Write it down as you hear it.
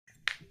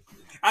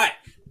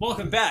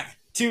Welcome back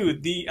to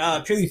the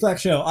Purely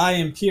Flex Show. I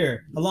am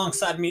Pure.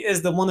 Alongside me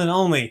is the one and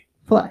only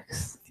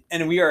Flex.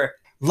 And we are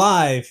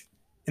live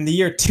in the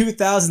year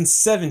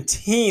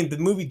 2017. The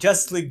movie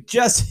Justice League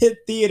just hit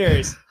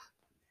theaters.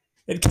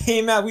 It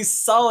came out. We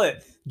saw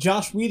it.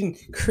 Josh Whedon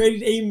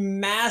created a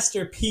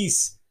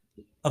masterpiece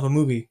of a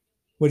movie.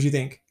 What did you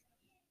think?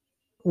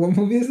 What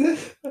movie is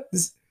this?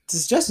 This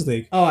is Justice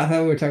League. Oh, I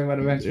thought we were talking about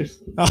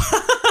Avengers.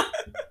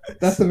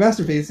 That's the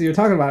masterpiece you're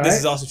talking about, right? This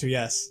is also true,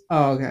 yes.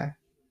 Oh, okay.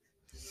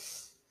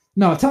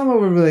 No, tell them what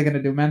we're really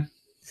gonna do, man.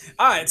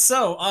 All right,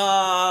 so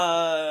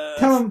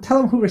Tell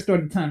them who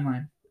restored the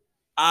timeline.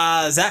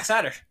 Zack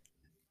Snyder,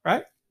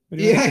 right?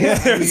 Yeah.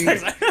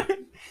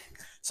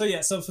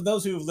 So for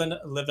those who've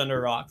lived under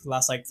a rock for the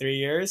last like 3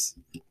 years,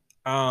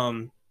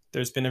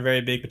 there's been a very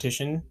big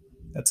petition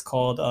that's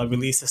called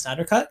 "Release the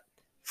Snyder Cut"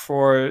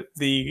 for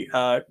the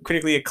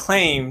critically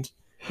acclaimed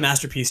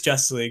masterpiece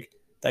Justice League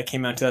that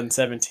came out in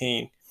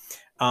 2017.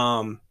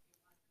 And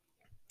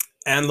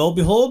lo and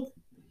behold,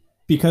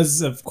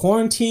 because of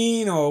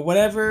quarantine or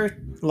whatever,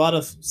 a lot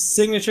of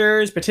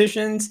signatures,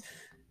 petitions.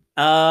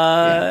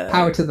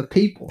 Power to the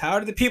people.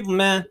 Power to the people,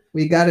 man.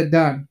 We got it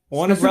done.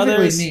 Warner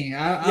Brothers. Me.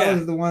 I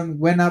was the one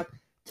went up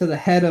to the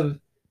head of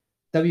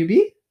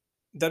WB.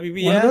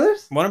 WB, Warner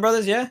Brothers? Warner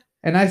Brothers, yeah.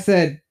 And I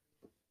said,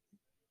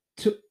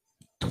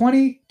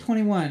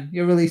 2021,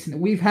 you're releasing it.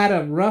 We've had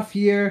a rough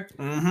year.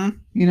 Mm-hmm.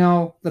 You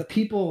know, the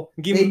people,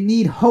 they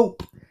need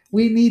hope.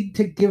 We need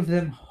to give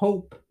them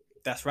hope.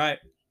 That's right.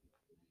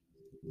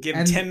 Give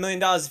them $10 million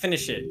to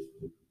finish it.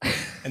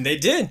 And they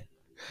did.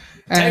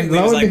 And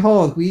lo and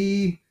behold,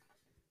 we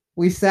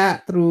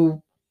sat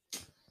through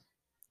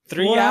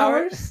 3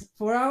 hours?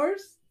 4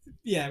 hours?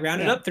 Yeah,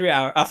 rounded up 3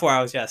 hours. 4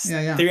 hours, yes.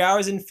 Yeah. 3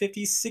 hours and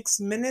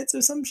 56 minutes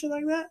or some shit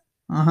like that.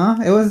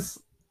 It was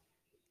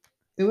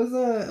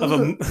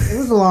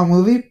a long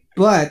movie,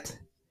 but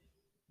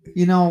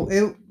you know,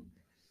 it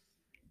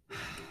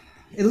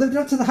lived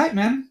up to the hype,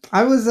 man.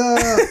 I was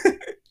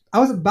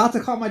about to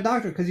call my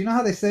doctor because you know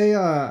how they say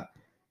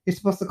you're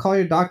supposed to call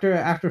your doctor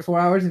after 4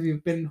 hours if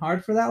you've been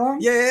hard for that long?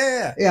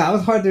 Yeah. Yeah, I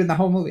was hard during the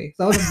whole movie.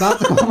 So I was about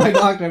to call my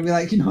doctor and be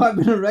like, I've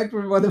been erect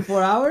for more than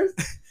 4 hours.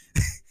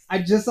 I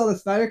just saw the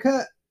Snyder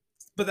Cut.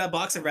 But that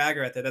box of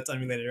Viagra right there, that's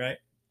unrelated, right?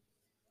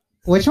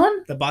 Which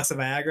one? The box of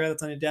Viagra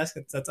that's on your desk?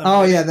 That's unrelated.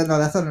 Oh, yeah. No,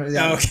 that's unrelated.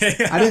 Yeah. Oh, okay.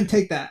 I didn't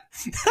take that.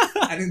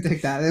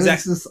 It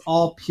was just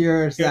all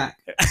pure Zack.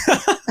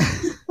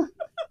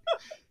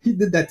 He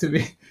did that to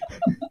me.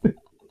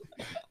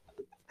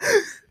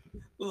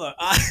 Look,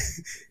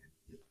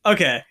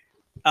 okay.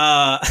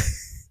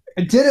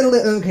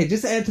 Okay,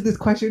 just to answer this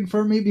question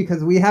for me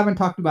because we haven't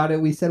talked about it.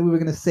 We said we were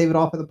going to save it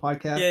all for the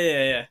podcast.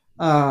 Yeah.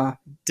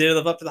 Did it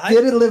live up to the hype?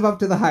 Did it live up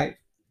to the hype?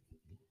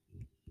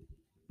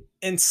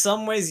 In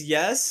some ways,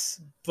 yes.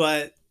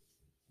 But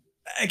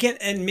again,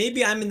 and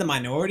maybe I'm in the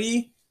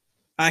minority.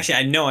 Actually,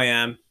 I know I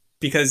am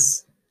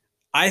because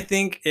I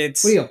think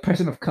it's... What are you, a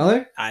person of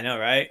color? I know,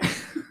 right?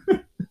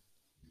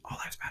 All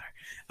lives matter.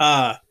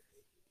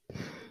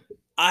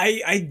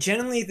 I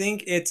genuinely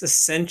think it's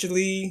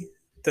essentially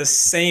the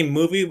same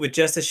movie with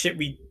just the shit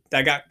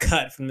that got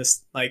cut from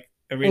this like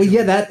original. Oh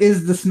yeah, that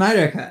is the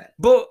Snyder Cut.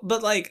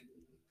 But like,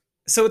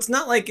 so it's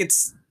not like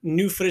it's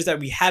new footage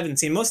that we haven't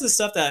seen. Most of the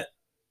stuff that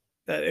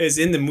is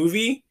in the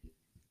movie,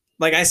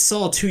 like I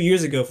saw 2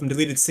 years ago from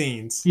deleted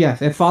scenes.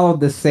 Yes, it followed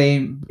the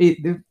same.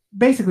 It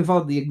basically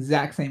followed the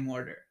exact same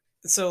order.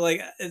 So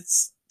like,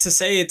 it's to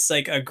say it's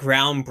like a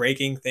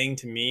groundbreaking thing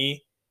to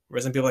me. Where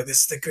some people are like,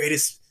 this is the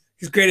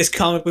greatest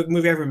comic book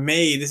movie ever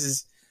made. This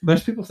is.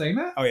 There's people saying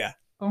that? Oh yeah.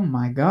 Oh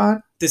my god.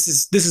 This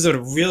is what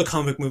a real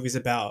comic movie is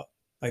about.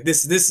 Like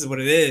this is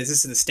what it is.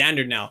 This is the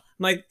standard now. I'm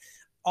like,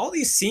 all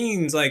these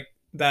scenes like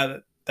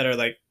that are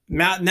like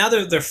now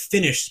they're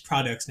finished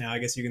products now, I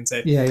guess you can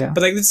say. Yeah.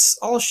 But like it's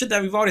all shit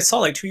that we've already saw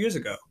like 2 years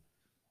ago.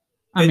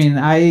 I mean,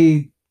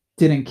 I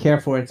didn't care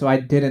for it, so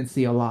I didn't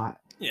see a lot.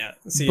 Yeah.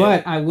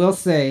 But I will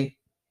say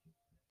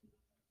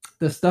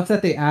the stuff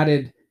that they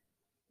added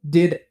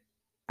did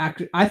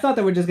actually, I thought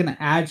they were just gonna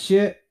add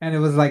shit and it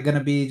was like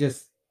gonna be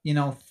just,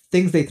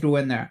 things they threw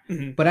in there.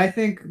 Mm-hmm. But I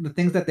think the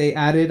things that they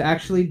added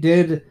actually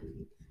did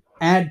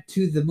add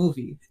to the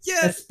movie.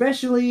 Yeah.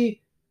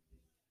 Especially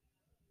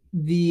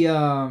the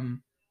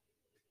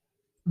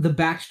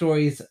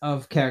backstories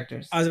of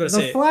characters. I was about to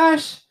say The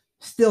Flash,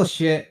 still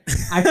shit.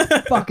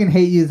 I fucking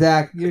hate you,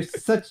 Zack. You're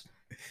such...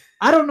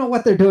 I don't know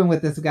what they're doing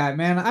with this guy,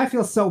 man. I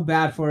feel so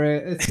bad for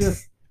it. It's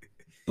just...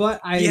 But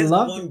he has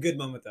one good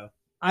moment, though.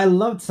 I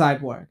loved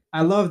Cyborg.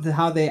 I loved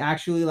how they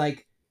actually,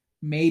 like,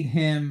 made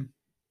him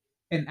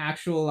an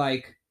actual,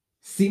 like,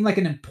 seem like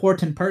an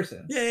important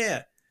person.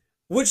 Yeah.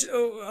 Which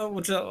I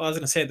was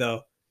going to say,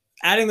 though,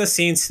 adding the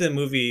scenes to the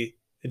movie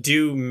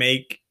do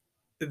make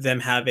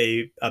them have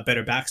a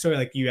better backstory.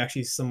 Like, you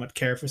actually somewhat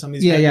care for some of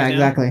these characters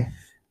now. Exactly.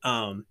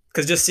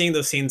 Because just seeing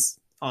those scenes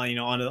on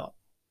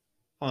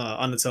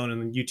its own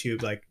on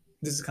YouTube, like,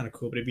 this is kind of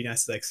cool, but it'd be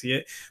nice to, like, see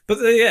it. But,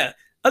 yeah,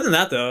 other than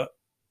that, though,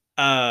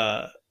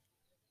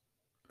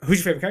 who's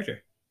your favorite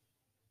character?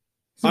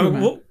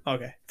 Superman.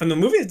 Okay. From the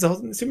movie, it's the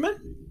whole Superman?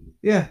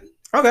 Yeah.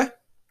 Okay.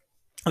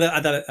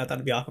 I thought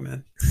it'd be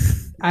Aquaman.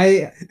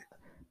 I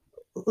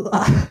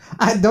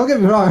I don't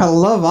get me wrong, I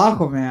love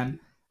Aquaman.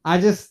 I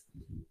just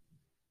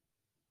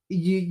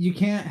you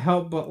can't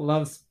help but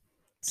love Suits.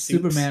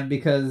 Superman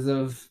because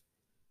of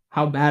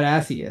how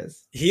badass he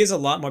is He is a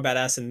lot more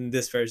badass in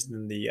this version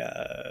than the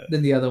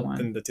other one.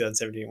 than the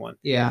 2017 one.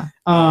 Yeah.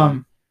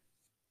 Um,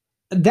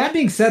 That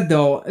being said,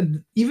 though,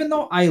 even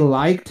though I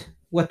liked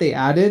what they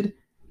added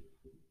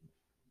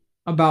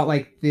about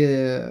like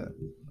the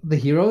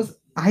heroes,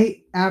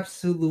 I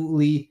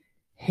absolutely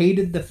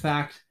hated the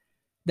fact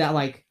that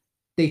like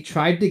they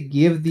tried to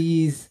give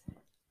these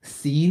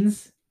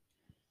scenes.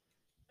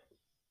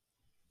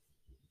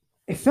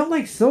 It felt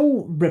like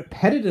so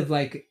repetitive.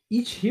 Like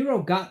each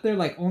hero got their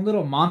like own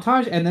little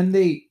montage, and then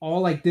they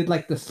all like did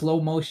like the slow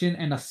motion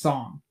and a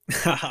song.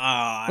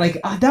 Like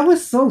that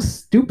was so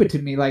stupid to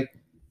me. Like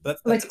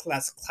that's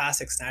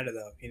classic Snyder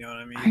though. You know what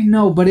I I mean?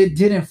 know, but it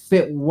didn't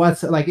fit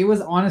what's like it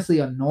was honestly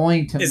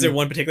annoying to Is there me.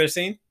 one particular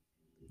scene?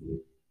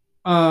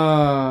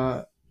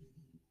 Uh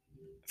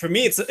For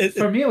me,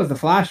 for me it was the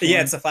Flash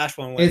yeah, it's one. the Flash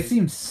one It when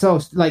seems so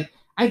like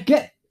I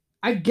get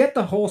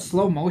the whole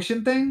slow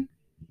motion thing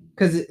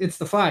because it's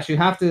the Flash. You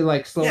have to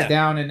like slow it yeah,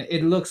 down and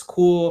it looks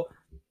cool,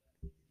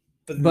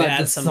 but they but the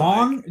add some like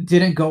song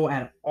didn't go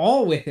at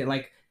all with it.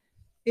 Like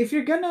if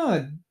you're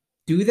gonna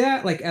do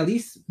that, like at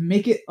least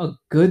make it a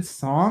good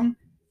song.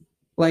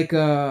 Like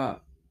like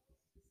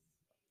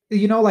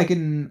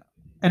in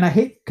and I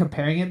hate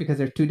comparing it because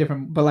they're two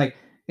different, but like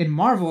in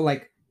Marvel,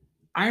 like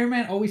Iron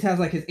Man always has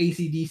like his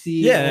ACDC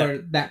yeah, or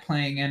that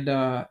playing, and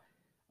uh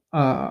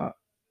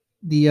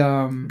the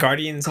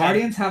Guardians have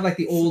Guardians have like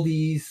the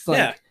oldies,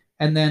 yeah. like,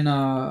 and then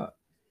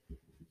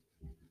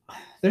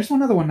there's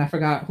one other one I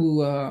forgot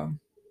who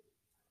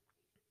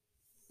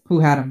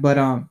had them, but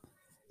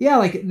yeah,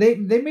 like they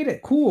made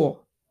it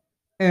cool,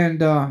 and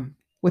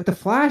with the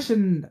Flash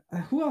and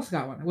who else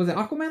got one? Was it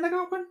Aquaman that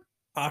got one?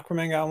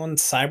 Aquaman got one.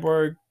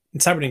 Cyborg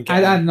didn't get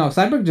I one, don't know.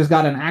 Cyborg just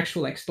got an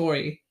actual like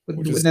story.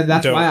 which is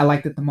That's why I dope.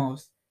 liked it the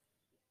most.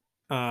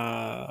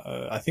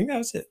 I think that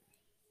was it.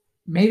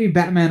 Maybe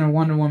Batman or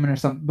Wonder Woman or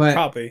something, but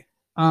Probably.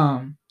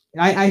 um,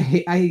 I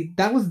hate I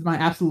that was my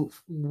absolute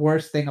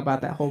worst thing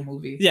about that whole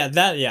movie. Yeah,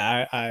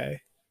 I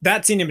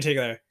that scene in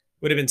particular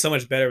would have been so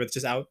much better with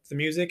just out the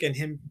music and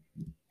him.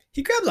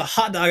 He grabs a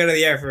hot dog out of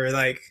the air for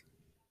like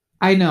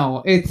I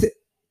know it's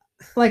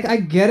like I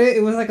get it.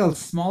 It was like a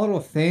small little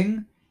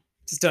thing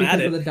just don't add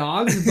because of it. the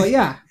dogs, but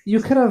yeah,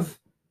 you could have.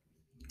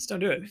 Just don't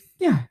do it.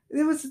 Yeah,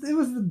 it was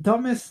the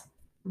dumbest,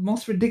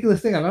 most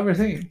ridiculous thing I've ever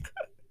seen.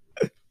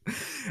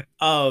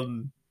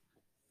 Um.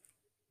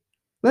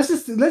 Let's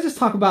just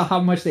talk about how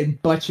much they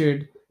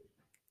butchered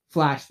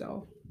Flash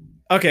though,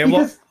 Okay. Well,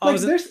 because I like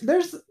was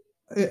there's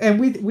and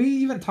we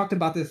even talked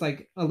about this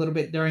like a little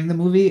bit during the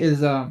movie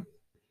is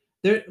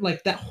there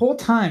like that whole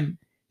time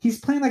he's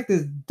playing like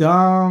this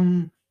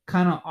dumb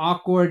kind of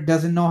awkward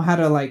doesn't know how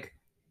to like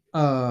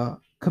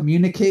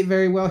communicate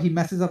very well. He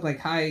messes up like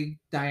hi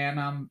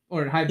Diana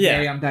or hi yeah.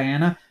 Barry, I'm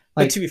Diana.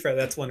 But to Like be fair,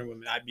 that's Wonder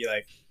Woman. I'd be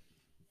like,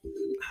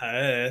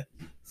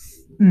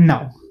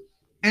 no.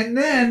 And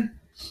then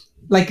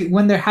like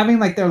when they're having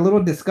like their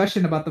little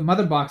discussion about the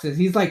mother boxes,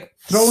 he's like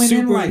throwing in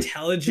super like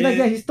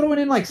intelligent. he's throwing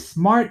in like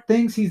smart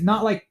things. He's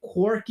not like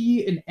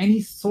quirky in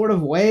any sort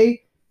of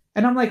way.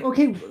 And I'm like,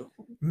 okay,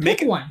 Make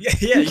pick it. one. Yeah,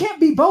 yeah. You can't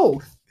be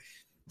both.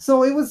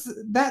 So it was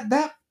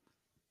that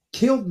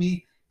killed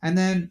me. And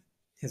then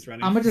His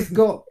running. I'm gonna just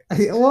go.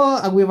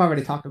 Well, we've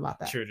already talked about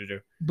that. True to do.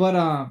 But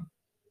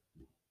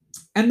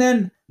and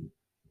then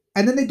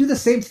they do the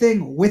same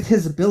thing with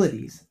his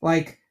abilities.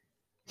 Like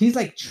he's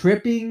like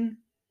tripping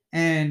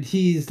and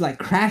he's like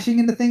crashing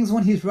into things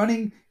when he's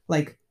running.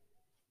 Like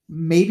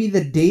maybe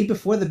the day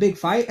before the big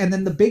fight, and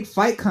then the big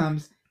fight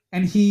comes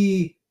and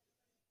he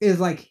is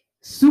like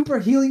super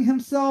healing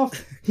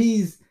himself.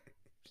 He's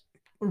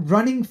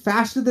running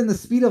faster than the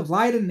speed of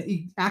light and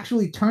he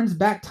actually turns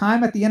back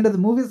time at the end of the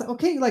movie. It's like,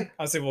 okay, like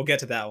I'll say we'll get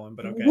to that one,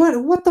 but okay.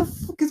 what the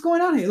fuck is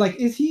going on here? Like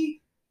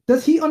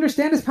does he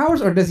understand his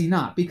powers or does he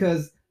not?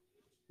 Because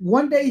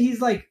one day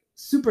he's like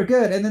super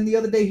good and then the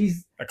other day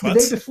the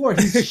day before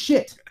he's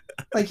shit.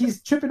 Like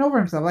he's tripping over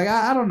himself. Like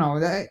I don't know.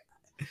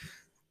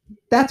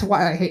 That's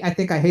why I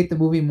think I hate the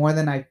movie more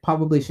than I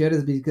probably should,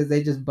 is because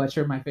they just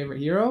butcher my favorite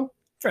hero.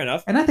 Fair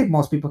enough. And I think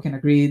most people can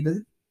agree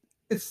that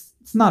it's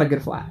not a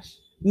good Flash.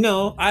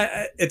 No,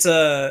 it's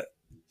a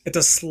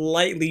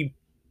slightly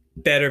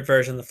better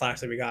version of the Flash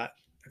that we got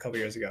a couple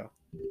years ago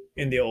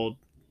in the old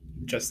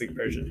Justice League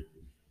version.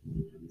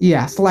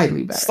 Yeah,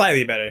 slightly better.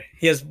 Slightly better.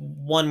 He has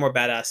one more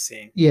badass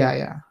scene.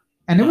 Yeah.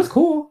 And it was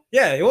cool.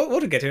 Yeah, we'll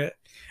get to it.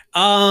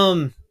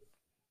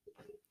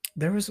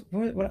 There was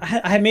what I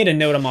had made a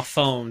note on my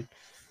phone,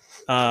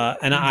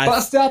 and I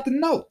bust out the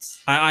notes.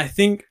 I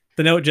think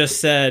the note just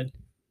said,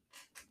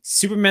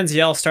 "Superman's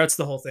yell starts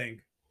the whole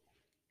thing."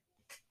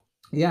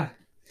 Yeah.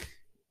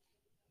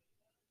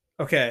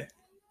 Okay,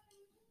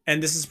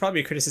 and this is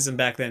probably a criticism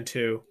back then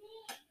too.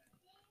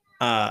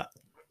 The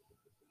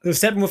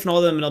Steppenwolf and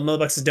all them and the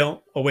Millibucks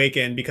don't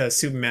awaken because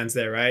Superman's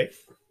there, right?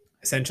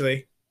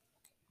 Essentially.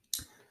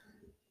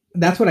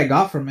 That's what I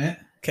got from it.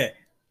 Okay,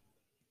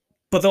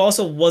 but there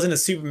also wasn't a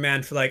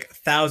Superman for like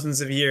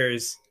thousands of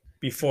years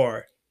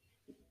before.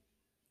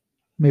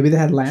 Maybe they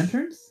had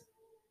lanterns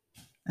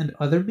and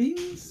other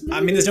beings. I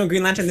mean, there's Maybe no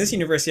Green Lantern in this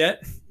universe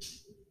yet.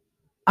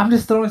 I'm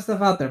just throwing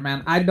stuff out there,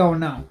 man. I don't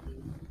know.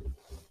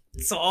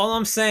 So all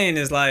I'm saying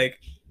is like,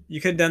 you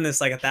could have done this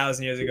like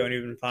 1,000 years ago and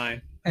you'd been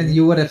fine. And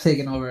you would have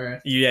taken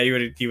over. Yeah, you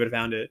would have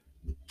found it.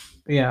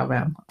 Yeah,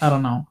 man. I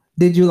don't know.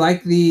 Did you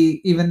like the?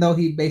 Even though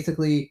he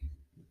basically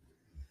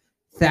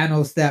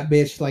Thanos that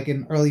bitch like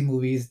in early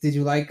movies, did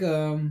you like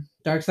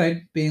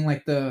Darkseid being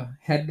like the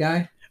head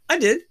guy? I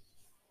did.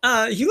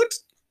 He looked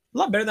a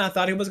lot better than I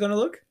thought he was going to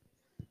look.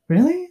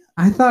 Really?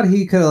 I thought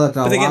he could have looked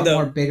a But again, lot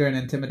more though, bigger and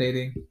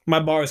intimidating. my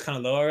bar was kind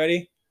of low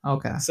already,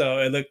 Okay. so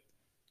it looked.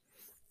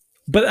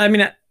 But I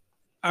mean,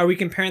 are we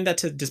comparing that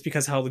to just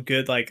because how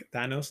good like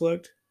Thanos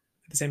looked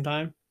at the same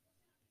time?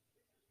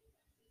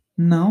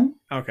 No.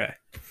 Okay,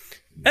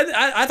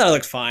 I thought it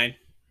looked fine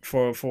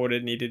for what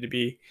it needed to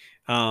be.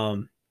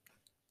 Um,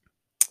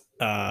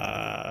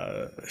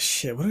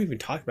 shit, what do we even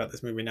talk about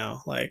this movie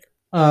now? Like,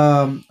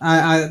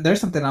 I there's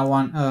something I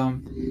want.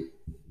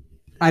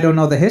 I don't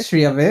know the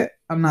history of it.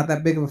 I'm not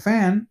that big of a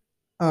fan.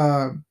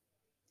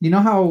 You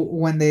know how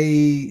when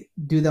they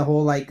do the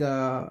whole like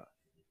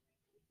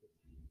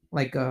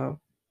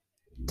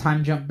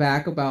time jump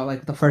back about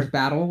like the first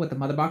battle with the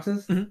mother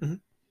boxes, mm-hmm,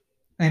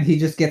 and he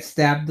just gets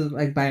stabbed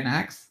like by an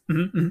axe.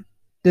 mm-hmm.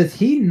 Does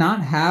he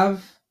not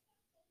have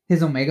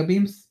his Omega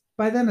beams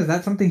by then? Is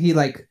that something he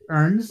like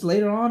earns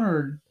later on,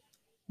 or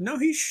No,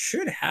 he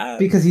should have.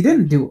 because he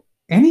didn't do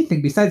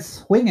anything besides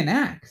swing an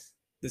axe?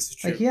 This is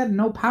true. Like he had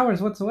no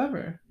powers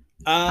whatsoever.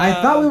 I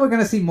thought we were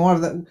gonna see more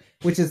of that,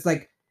 which is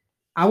like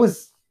I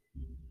was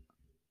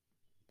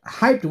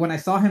hyped when I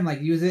saw him like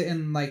use it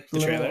in like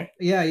the trailer.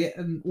 Yeah, yeah.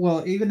 And,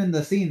 well, even in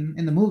the scene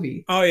in the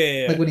movie. Oh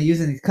yeah. Like when he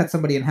uses it, he cuts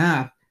somebody in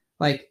half.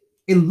 Like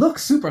it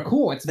looks super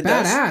cool. It's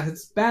badass.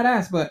 It's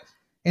badass. But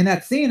in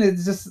that scene, it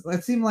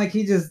seemed like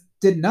he just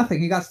did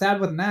nothing. He got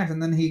stabbed with an axe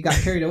and then he got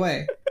carried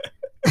away.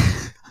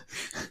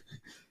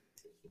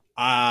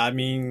 I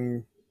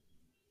mean,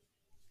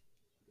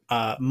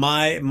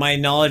 my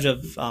knowledge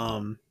of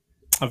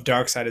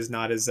Darkseid is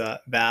not as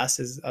vast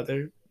as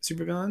other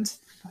supervillains.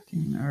 Fucking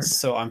nerd.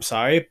 So I'm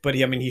sorry, but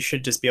he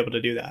should just be able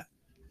to do that.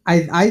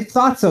 I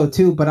thought so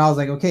too, but I was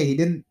like, okay, he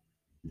didn't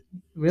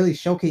really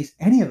showcase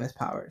any of his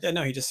powers. Yeah,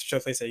 no, he just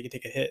showcased that he can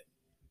take a hit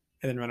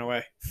and then run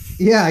away.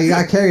 Yeah, he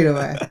got carried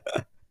away.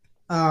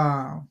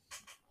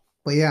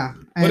 But yeah,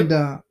 and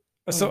go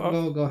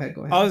ahead.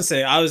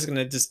 I was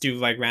gonna just do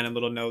like random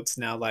little notes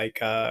now. Like,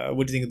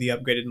 what do you think of the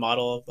upgraded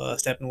model of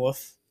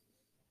Steppenwolf?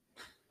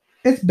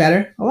 It's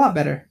better, a lot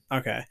better.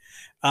 Okay.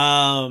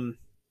 I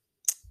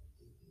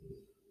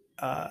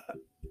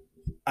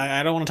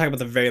don't want to talk about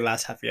the very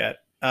last half yet.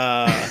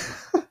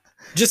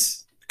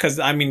 Just because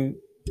I mean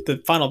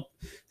the final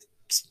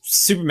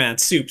Superman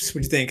soups.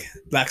 What do you think?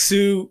 Black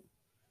suit.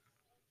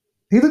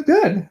 He looked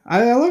good.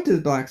 I loved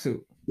his black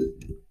suit.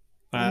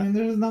 I mean,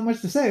 there's not much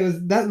to say.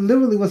 That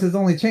literally was his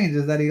only change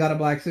is that he got a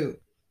black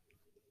suit.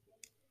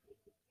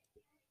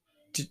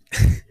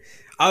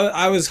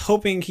 I was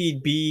hoping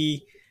he'd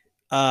be.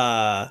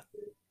 My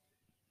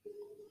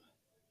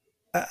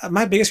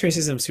biggest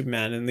criticism of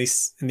Superman, at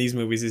least in these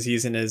movies, is he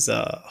isn't as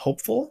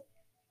hopeful.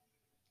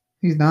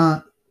 He's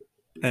not,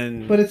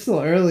 but it's still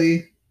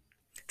early.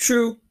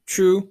 True.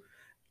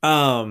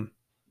 I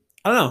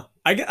don't know.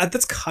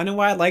 That's kind of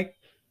why I like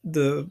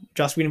the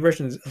Joss Whedon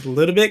version a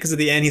little bit, because at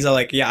the end he's all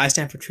like, "Yeah, I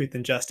stand for truth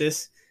and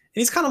justice,"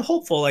 and he's kind of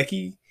hopeful. Like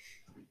he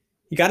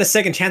got a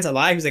second chance at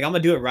life. He's like, "I'm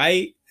gonna do it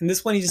right." And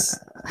this one, he's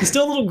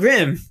still a little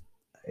grim.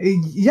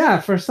 Yeah,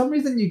 for some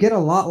reason you get a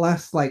lot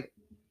less like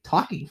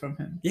talking from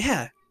him.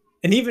 Yeah.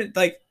 And even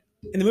like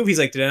in the movie, he's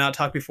like, "Did I not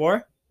talk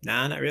before?"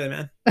 Nah, not really,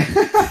 man.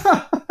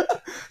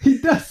 He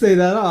does say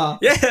that, huh?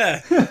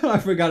 Yeah. I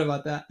forgot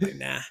about that. Like,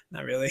 nah,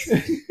 not really.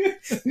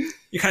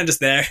 You're kind of just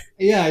there.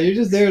 Yeah, you're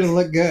just there to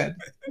look good.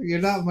 You're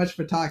not much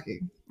for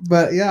talking.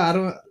 But yeah, I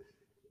don't.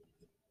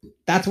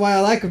 That's why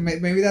I like him.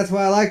 Maybe that's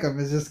why I like him.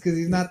 Is just because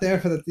he's not there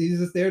he's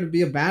just there to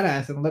be a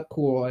badass and look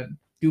cool and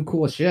do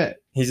cool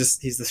shit. He's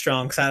the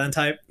strong, silent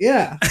type.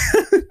 Yeah.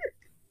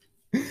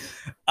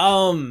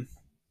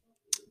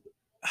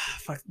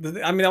 Fuck.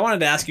 I mean, I wanted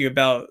to ask you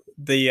about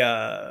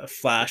the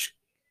Flash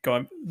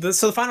going.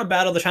 So the final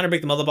battle, they're trying to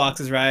break the mother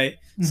boxes, right?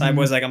 Mm-hmm.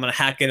 Cyborg's like, "I'm gonna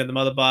hack into the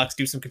mother box,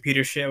 do some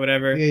computer shit,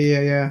 whatever."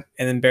 Yeah.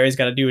 And then Barry's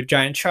got to do a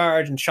giant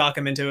charge and shock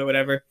him into it,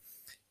 whatever.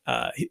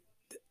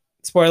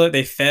 Spoiler: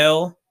 they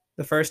fail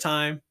the first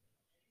time.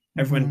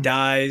 Everyone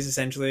dies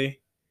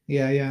essentially.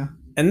 Yeah.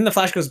 And then the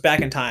Flash goes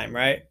back in time,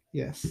 right?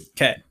 Yes.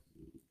 Okay.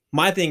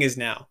 My thing is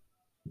now.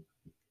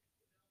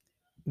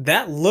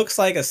 That looks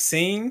like a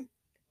scene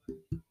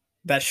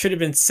that should have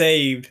been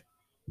saved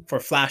for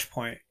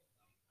Flashpoint.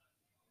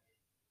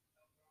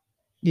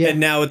 Yeah.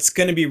 And now it's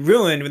going to be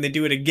ruined when they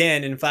do it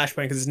again in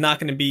Flashpoint because it's not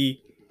going to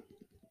be.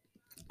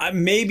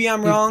 Maybe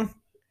I'm wrong.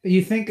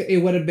 You think it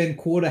would have been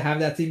cool to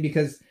have that scene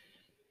because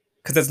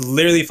that's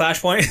literally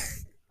Flashpoint?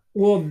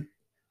 Well,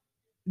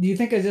 do you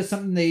think it's just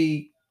something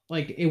they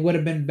like it would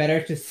have been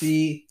better to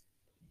see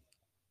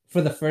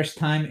for the first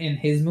time in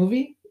his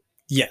movie?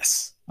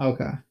 Yes,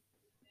 Okay.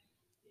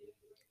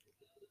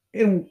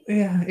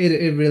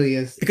 It really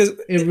is. because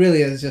It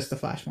really is just a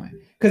Flashpoint.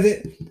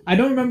 Because I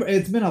don't remember.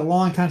 It's been a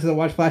long time since I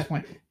watched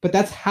Flashpoint, but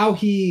that's how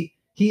he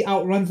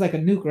outruns like a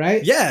nuke,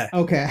 right? yeah,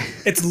 Okay.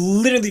 it's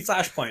literally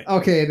Flashpoint.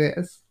 Okay, it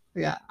is.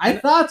 Yeah, I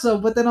thought so,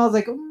 but then I was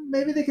like,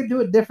 maybe they could do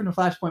it different in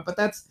Flashpoint, but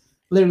that's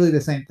literally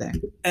the same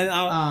thing.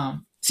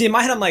 And see, in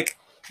my head, I'm like,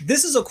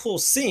 this is a cool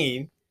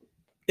scene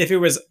if it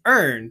was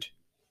earned,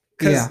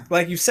 because Yeah.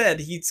 like you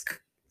said,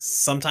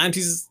 sometimes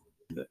he's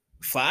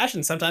Flash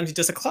and sometimes he's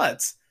just a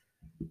klutz.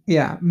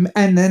 Yeah,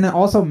 and then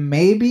also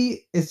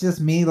maybe it's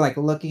just me like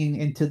looking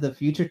into the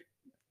future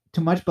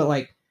too much, but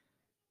like,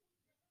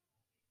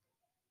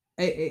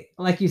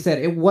 like you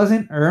said, it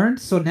wasn't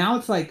earned. So now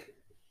it's like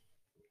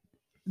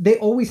they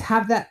always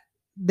have that.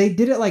 They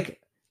did it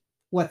like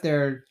what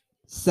their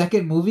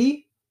second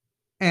movie,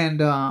 and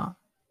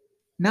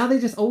now they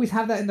just always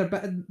have that in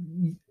their.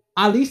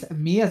 At least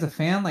me as a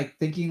fan, like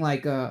thinking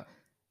like a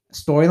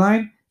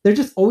storyline, they're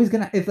just always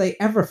gonna, if they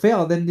ever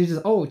fail, then they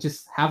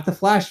just have the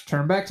Flash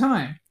turn back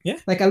time. Yeah.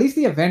 Like at least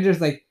the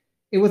Avengers, like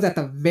it was at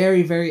the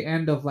very, very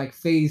end of like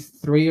phase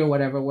 3 or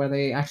whatever, where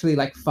they actually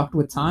like fucked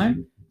with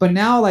time. But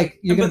now like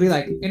you're gonna be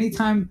like,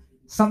 anytime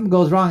something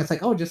goes wrong, it's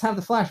like, oh, just have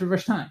the Flash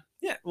reverse time.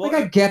 Yeah. Well,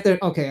 like I get there.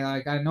 Okay,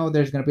 like I know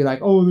there's gonna be like,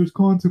 oh, there's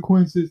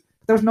consequences.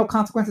 There's no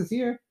consequences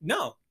here.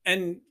 No.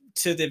 And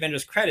to the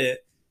Avengers'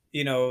 credit,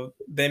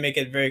 they make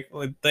it very.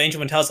 The Ancient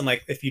One tells them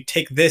like, if you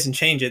take this and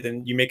change it,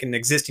 then you make an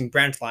existing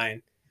branch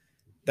line.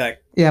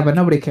 That. Yeah, but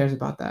nobody cares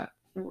about that.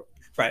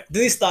 Right. They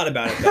least thought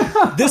about it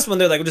though. This one,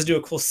 they're like, we'll just do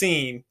a cool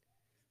scene,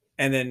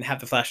 and then have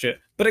the Flash do it.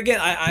 But again,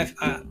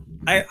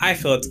 I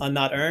feel it's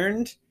not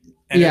earned.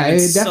 And yeah,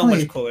 it definitely.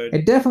 So much cooler.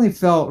 It definitely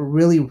felt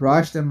really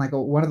rushed and like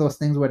one of those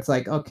things where it's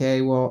like,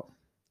 okay, well,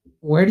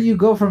 where do you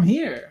go from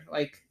here?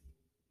 Like,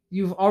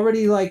 you've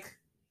already like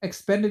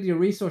expended your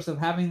resource of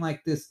having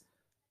like this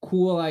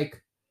cool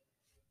like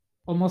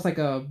almost like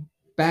a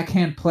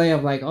backhand play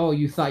of like, oh,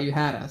 you thought you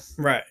had us,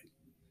 right?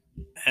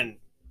 And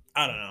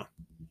I don't know,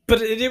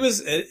 but it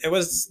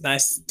was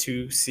nice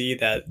to see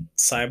that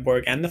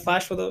Cyborg and the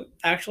Flash were the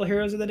actual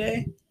heroes of the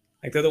day.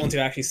 Like they're the ones who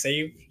actually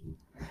saved.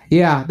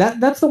 Yeah,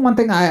 that's the one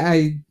thing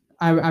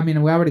I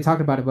mean, we already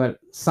talked about it, but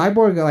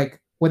Cyborg,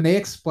 like when they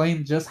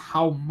explain just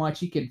how much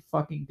he can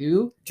fucking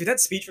do, dude,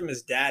 that speech from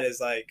his dad is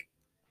like,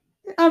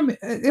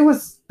 it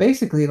was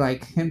basically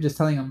like him just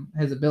telling him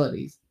his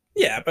abilities.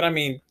 Yeah, but I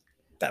mean,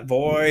 that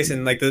voice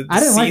and like the I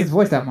didn't like his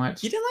voice that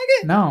much. You didn't like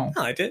it? No,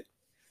 I liked it.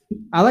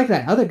 I like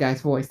that other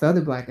guy's voice, the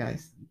other black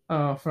guys,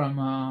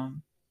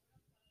 from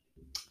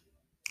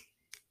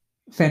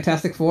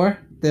Fantastic Four,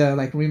 the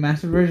like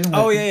remastered version.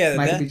 Oh yeah,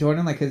 Michael B.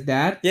 Jordan, like his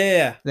dad.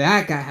 Yeah.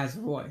 That guy has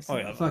a voice. Oh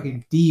yeah,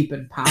 fucking deep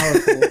and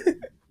powerful.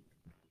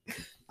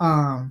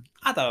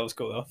 I thought it was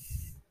cool though.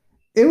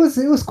 It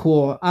was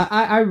cool.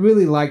 I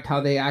really liked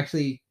how they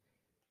actually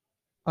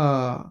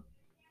had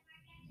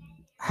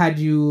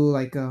you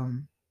like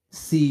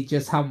see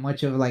just how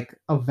much of like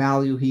a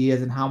value he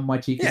is and how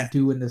much he can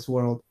do in this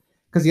world.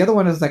 Because the other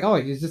one is like, oh,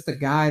 he's just a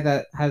guy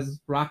that has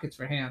rockets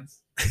for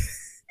hands.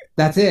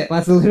 That's it.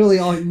 That's literally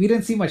all. We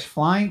didn't see much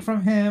flying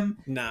from him.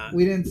 Nah.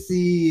 We didn't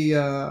see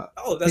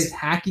his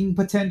hacking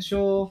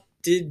potential.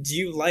 Did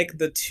you like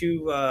the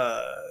two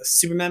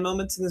Superman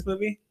moments in this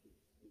movie?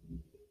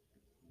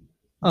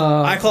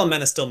 I call them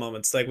Man of Steel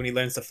moments, like when he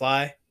learns to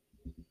fly.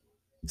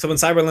 So when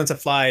Cyborg learns to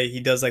fly, he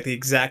does like the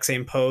exact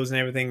same pose and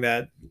everything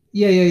that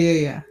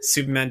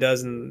Superman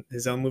does in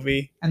his own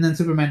movie. And then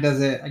Superman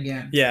does it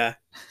again. Yeah.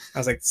 I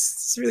was like,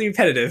 it's really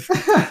repetitive.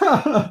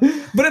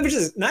 But which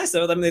is nice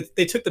though. I mean,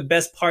 they took the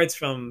best parts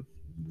from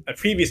a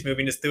previous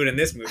movie and just threw it in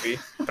this movie.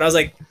 But I was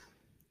like,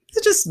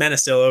 it's just Man of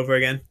Steel over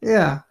again.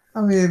 Yeah.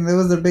 I mean, it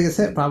was their biggest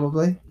hit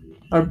probably.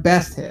 Or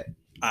best hit.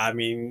 I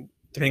mean,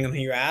 depending on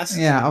who you ask.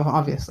 Yeah,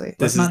 obviously.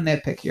 Let's not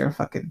nitpick. You're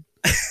fucking...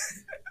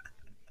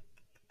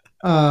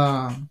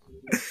 But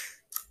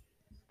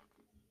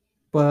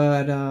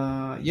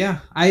yeah,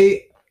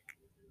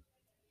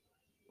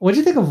 what'd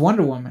you think of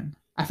Wonder Woman?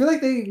 I feel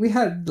like we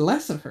had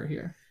less of her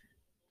here.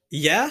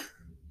 Yeah.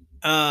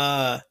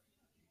 The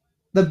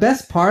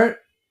best part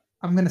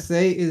I'm gonna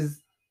say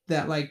is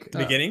that like the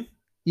beginning.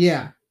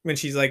 Yeah. When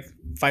she's like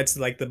fights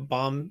like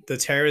the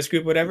terrorist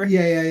group, whatever.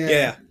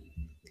 Yeah.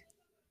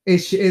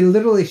 It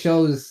literally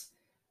shows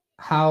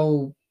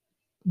how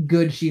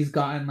good she's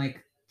gotten,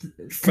 like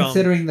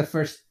considering the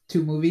first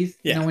 2 movies.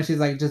 Yeah. You know, when she's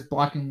like just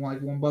blocking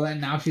like one bullet,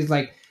 and now she's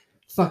like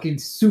fucking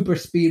super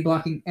speed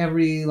blocking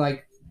every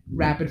like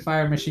rapid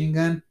fire machine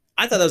gun.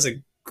 I thought that was a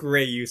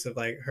great use of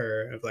like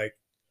her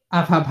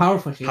of how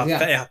powerful she is.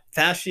 How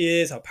fast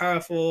she is, how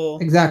powerful.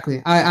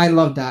 Exactly. I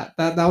love that.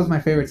 That was my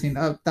favorite scene.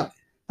 That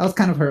was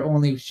kind of her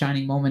only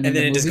shining moment. And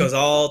then it just goes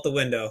all out the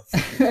window.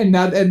 and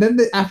then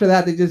after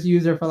that, they just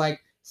use her for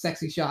like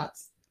sexy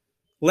shots.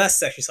 Less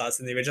sexy shots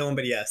than the original one,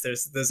 but yes,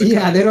 there's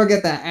they don't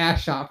get that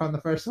ass shot from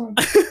the first one.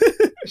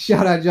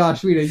 Shout out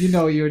Josh Whedon, you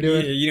know what you were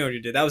doing. Yeah, you know what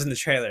you did. That was in the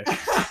trailer.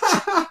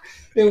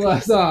 It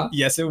was.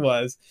 Yes, it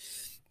was.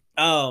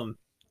 Um,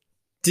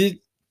 did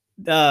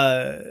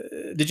uh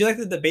did you like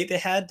the debate they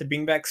had to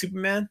bring back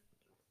Superman?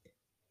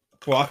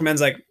 Well,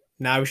 Aquaman's like,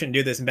 nah, we shouldn't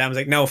do this, and Batman's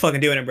like, no, we're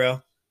fucking doing it,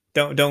 bro.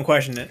 Don't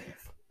question it.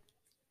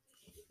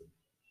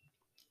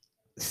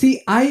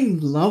 See, I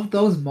love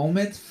those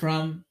moments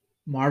from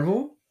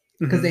Marvel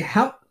because they Mm-hmm.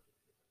 have.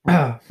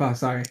 Oh, fuck,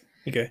 sorry.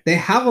 Okay. They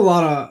have a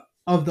lot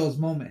of those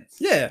moments,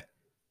 Yeah.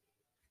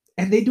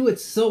 and they do it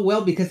so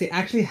well because they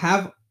actually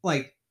have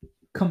like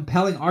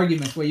compelling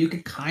arguments where you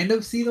can kind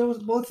of see those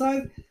both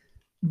sides.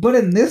 But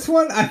in this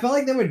one, I felt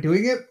like they were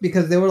doing it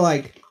because they were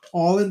like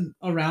all in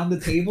around the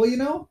table, you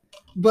know.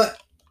 But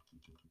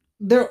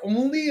their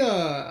only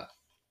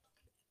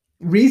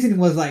reason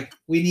was like,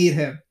 we need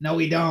him. No,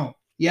 we don't.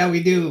 Yeah,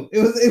 we do. It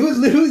was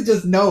literally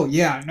just no,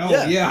 yeah, no,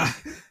 Yeah. yeah.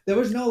 There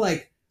was no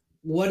like,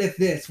 what if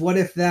this, what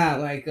if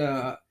that? Like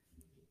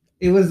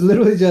it was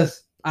literally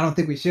just, I don't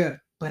think we should,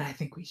 but I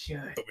think we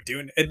should. But we're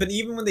doing it. But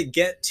even when they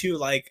get to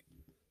like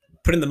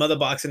putting the mother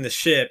box in the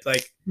ship,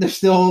 like, They're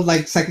still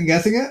like second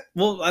guessing it.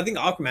 well, I think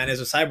Aquaman is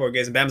what Cyborg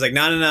is, and Batman's like,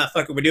 no,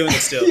 fuck it, we're doing it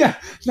still. Yeah,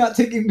 not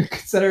taking into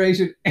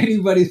consideration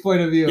anybody's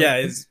point of view. Yeah,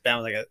 it's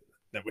Batman's like,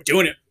 no, we're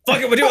doing it.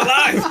 Fuck it, we're doing it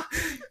live.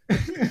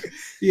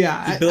 Yeah,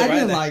 I Right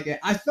didn't there. like it.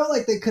 I felt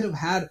like they could have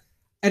had,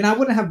 and I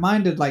wouldn't have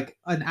minded like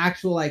an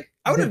actual like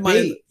I wouldn't have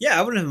debate. minded. Yeah,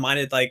 I wouldn't have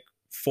minded like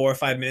 4 or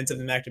 5 minutes of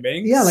them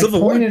activating. Yeah, like Civil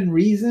point War. and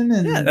reason,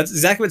 and Yeah, that's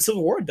exactly what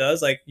Civil War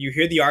does. Like you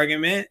hear the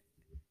argument,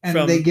 and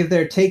from- they give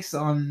their takes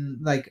on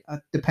like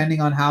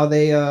depending on how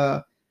they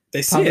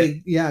they see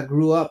it. probably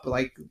grew up.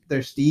 Like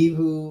there's Steve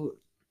who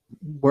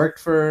worked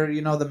for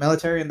the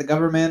military and the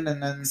government,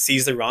 and then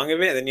Sees the wrong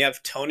of it, and then you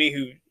have Tony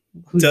who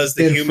who does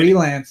the did human-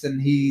 freelance, and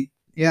he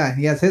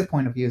has his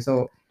point of view.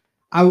 So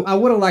I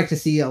would have liked to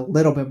see a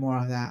little bit more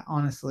of that,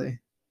 honestly.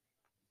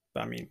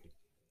 I mean,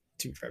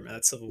 to be fair, man,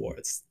 that's Civil War.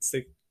 It's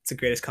the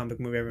greatest comic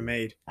movie ever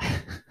made.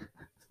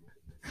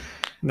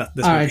 Not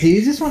this All movie. right, do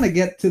you just want to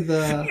get to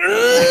the?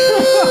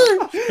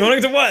 You want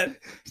to get to what?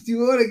 Do you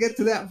want to get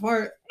to that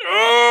part?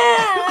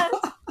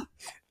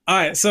 All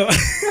right, so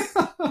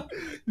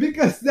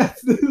Because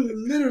that's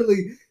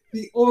literally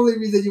the only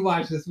reason you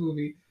watch this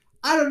movie.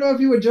 I don't know if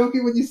you were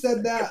joking when you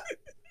said that,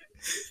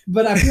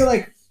 but I feel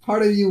like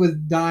part of you was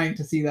dying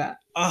to see that.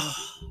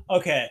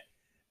 Okay.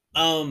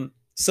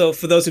 So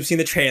for those who've seen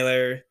the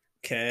trailer,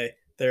 okay,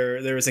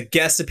 there was a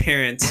guest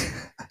appearance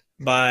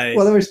by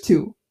Well, there was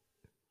two.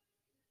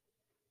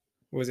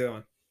 what was the other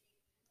one?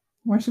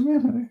 Martian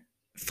Manhunter.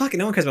 Fucking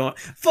no one cares about.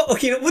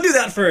 Okay, we'll do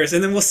that first,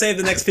 and then we'll save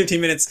the next 15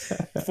 minutes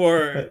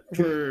for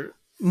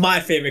my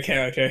favorite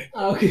character.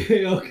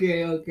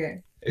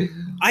 Okay.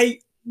 I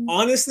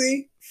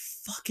honestly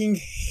fucking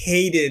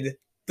hated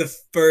the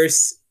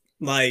first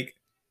like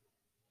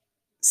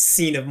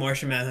scene of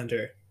Martian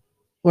Manhunter.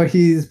 Where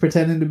he's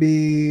pretending to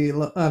be,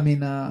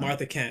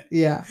 Martha Kent.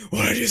 Yeah.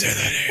 Why did you say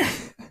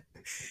that?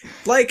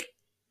 Like,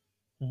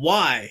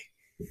 why?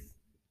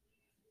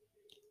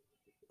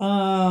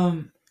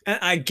 And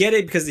I get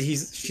it because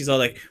she's all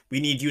like, "We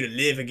need you to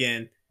live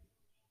again."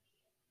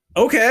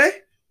 Okay,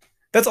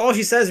 that's all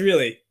she says,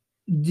 really.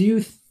 Do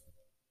you?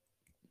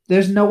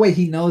 There's no way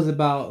he knows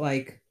about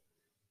like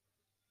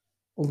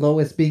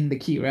Lois being the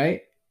key,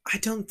 right? I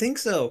don't think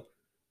so.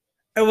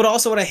 And what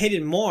I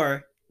hated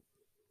more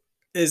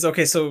is,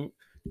 okay, so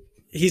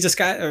he's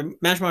disguised, or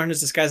Matt Martin is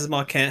disguised as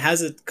Ma Kent,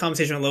 has a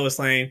conversation with Lois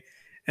Lane,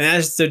 and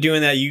as they're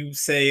doing that, you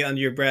say under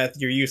your breath,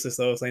 "You're useless,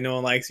 Lois Lane. No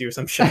one likes you," or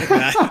some shit like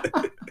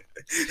that.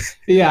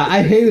 Yeah,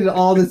 I hated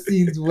all the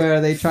scenes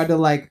where they tried to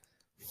like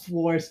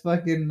force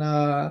fucking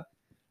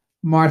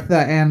Martha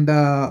and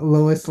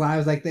Lois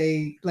lives. Like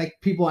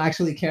people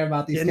actually care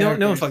about these. Yeah, characters.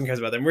 no one fucking cares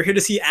about them. We're here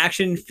to see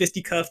action,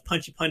 fisticuff,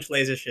 punchy punch,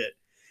 laser shit.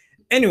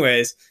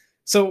 Anyways,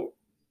 so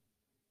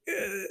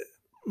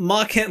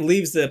Ma Kent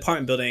leaves the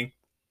apartment building,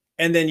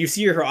 and then you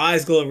see her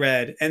eyes glow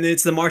red, and then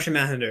it's the Martian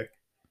Manhunter.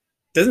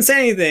 Doesn't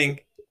say anything,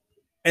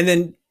 and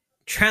then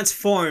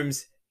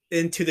transforms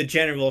into the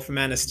General from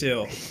Man of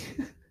Steel.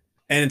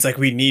 And it's like,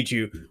 "We need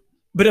you."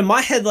 But in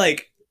my head,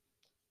 like,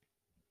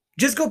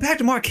 just go back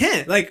to Mark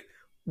Kent. Like,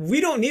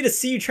 we don't need to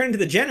see you turn into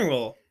the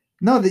General.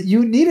 No, that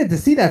you needed to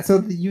see that so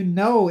that you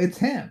know it's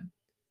him.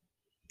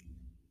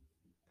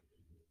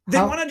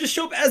 Then why not just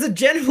show up as a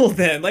General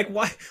then? Like,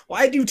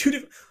 why do two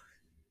different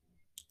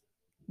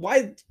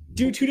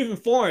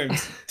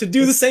forms to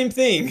do the same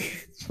thing?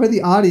 It's for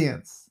the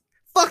audience.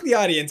 Fuck the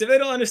audience. If they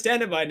don't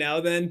understand it by now,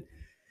 then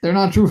They're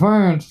not true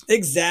fans.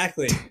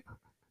 exactly.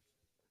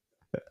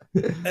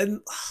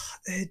 And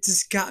it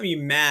just got me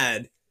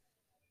mad.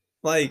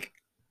 Like,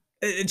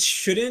 it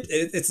shouldn't.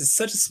 It's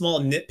such a small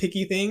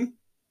nitpicky thing.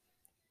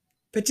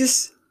 But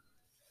just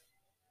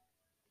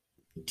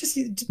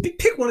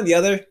pick one or the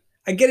other.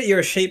 I get it, you're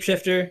a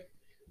shapeshifter,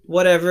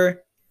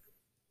 whatever.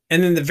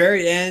 And then the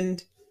very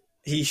end,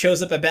 he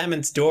shows up at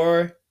Batman's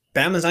door.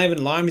 Batman's not even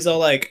alarmed. He's all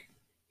like,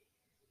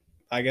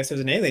 "I guess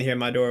there's an alien here at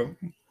my door.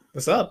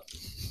 What's up?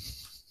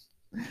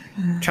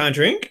 Trying to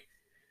drink?"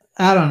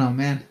 I don't know,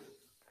 man.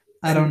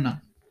 I don't know.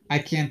 I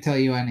can't tell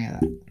you any of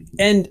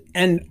that.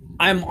 And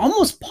I'm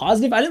almost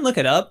positive, I didn't look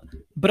it up,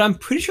 but I'm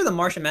pretty sure the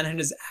Martian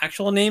Manhunter's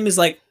actual name is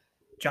like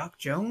Jock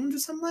Jones or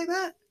something like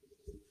that.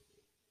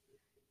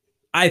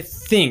 I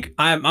think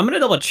I'm gonna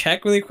double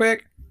check really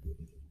quick.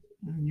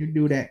 You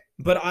do that.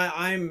 But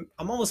I'm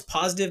almost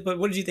positive. But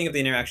what did you think of the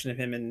interaction of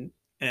him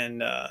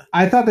and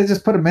I thought they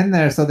just put him in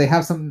there so they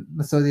have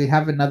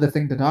another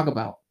thing to talk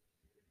about.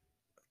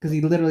 Because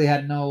he literally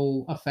had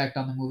no effect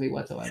on the movie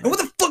whatsoever. And what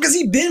the fuck has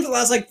he been for the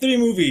last like 3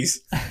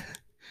 movies?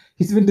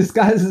 He's been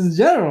disguised as a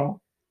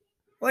general.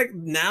 Like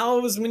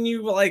now is when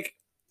you like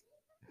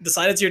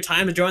decide it's your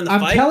time to join the I'm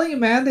fight. I'm telling you,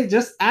 man, they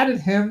just added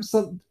him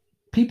so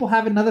people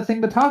have another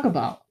thing to talk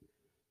about.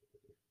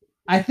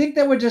 I think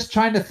they were just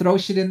trying to throw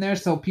shit in there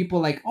so people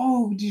like,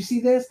 oh, did you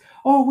see this?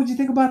 Oh, what'd you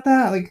think about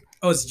that? Like,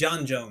 oh, it's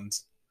John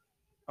Jones.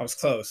 I was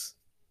close.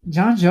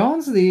 John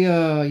Jones, the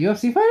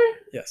UFC fighter?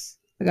 Yes.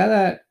 The guy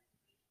that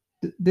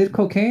did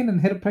cocaine and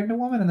hit a pregnant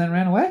woman and then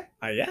ran away?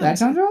 Yeah. That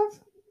John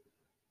Jones?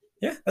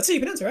 Yeah, that's how you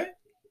pronounce it, right?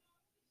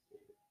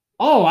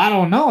 Oh, I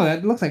don't know.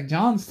 That looks like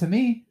John's to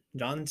me.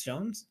 John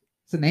Jones?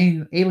 It's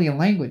an alien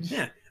language.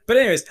 Yeah. But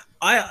anyways,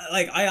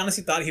 I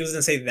honestly thought he was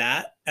gonna say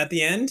that at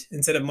the end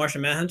instead of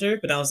Martian Manhunter,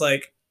 but I was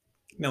like,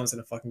 no one's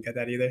gonna fucking get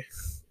that either.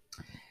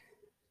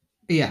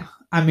 Yeah,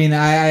 I mean,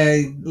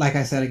 I like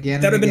I said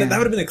again. That would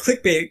have been a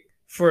clickbait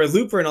for a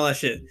Looper and all that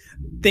shit.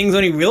 Things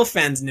only real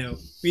fans know.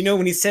 We know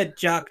when he said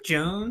Jock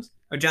Jones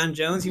or John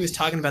Jones, he was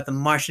talking about the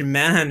Martian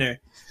Manhunter.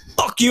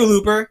 Fuck you,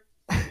 Looper.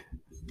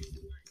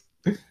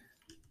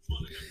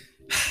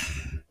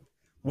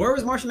 Where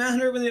was Martian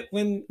Manhunter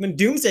when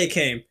Doomsday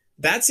came?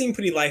 That seemed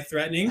pretty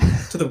life-threatening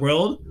to the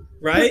world,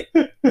 right?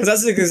 Because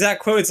that's the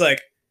exact quote. It's like,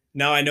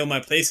 now I know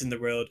my place in the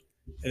world,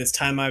 and it's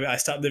time I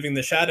stop living in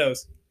the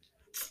shadows.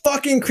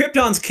 Fucking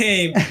Kryptons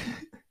came.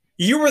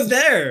 You were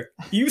there.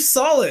 You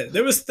saw it.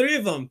 There was 3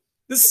 of them.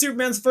 This is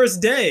Superman's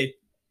first day.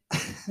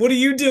 What are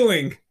you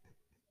doing?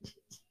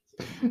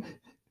 And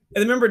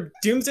remember,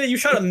 Doomsday, you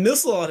shot a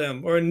missile at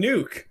him, or a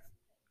nuke.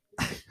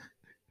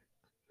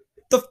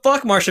 The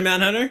fuck, Martian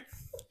Manhunter?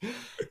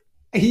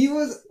 He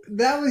was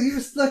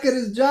stuck at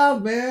his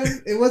job,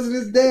 man. It wasn't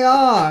his day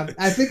off.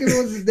 I think if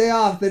it was his day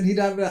off, then he'd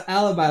have an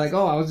alibi. Like,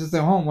 oh, I was just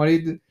at home. What do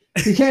you do?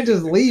 He can't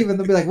just leave and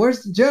they'll be like,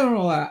 where's the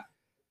general at?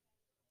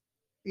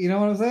 You know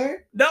what I'm saying?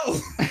 No.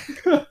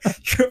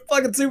 You're a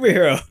fucking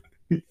superhero.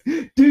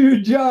 Do your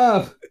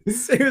job.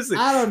 Seriously.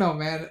 I don't know,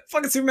 man.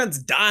 Fucking Superman's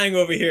dying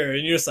over here,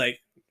 and you're just like...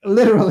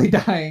 Literally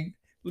dying.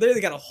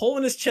 Literally got a hole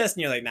in his chest,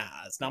 and you're like, nah,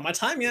 it's not my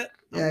time yet.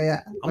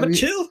 Yeah. I'm gonna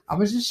chill. I'm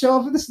gonna just show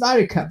up for the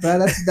Snyder Cut, bro.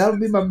 That'll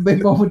be my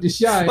big moment to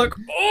shine. Like,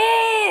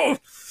 oh!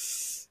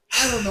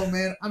 I don't know,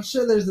 man. I'm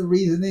sure there's a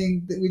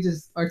reasoning that we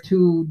just are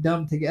too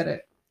dumb to get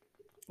it.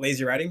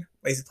 Lazy writing?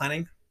 Lazy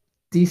planning?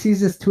 DC's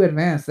just too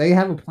advanced. They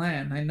have a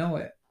plan. I know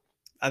it.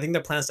 I think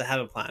their plan is to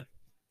have a plan.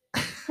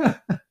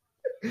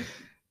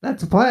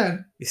 That's a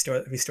plan. Restore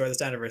the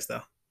Snyderverse,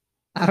 though.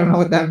 I don't know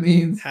what that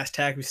means.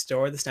 Hashtag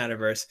restore the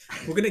Snyderverse.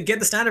 We're gonna get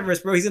the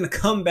Snyderverse, bro. He's gonna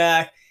come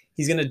back.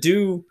 He's gonna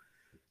do...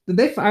 Did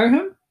they fire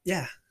him?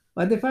 Yeah.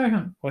 Why'd they fire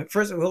him? Well,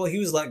 first, he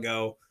was let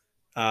go.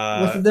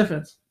 What's the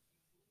difference?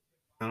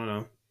 I don't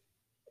know.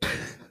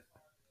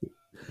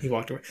 He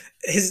walked away.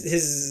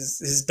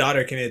 His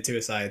daughter committed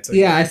suicide. So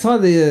yeah, I saw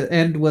the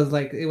end was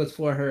like it was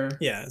for her.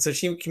 Yeah, so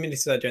she committed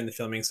suicide during the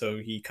filming, so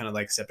he kind of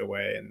like stepped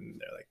away, and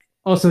they're like,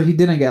 oh, so he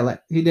didn't get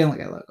let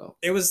go.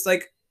 It was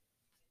like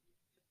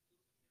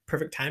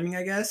perfect timing,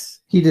 I guess.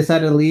 He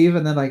decided to leave,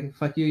 and then like,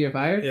 fuck you, you're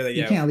fired. Yeah, like,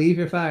 you can't leave,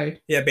 you're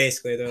fired. Yeah,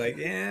 basically, they're like,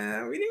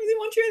 yeah, we didn't really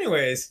want you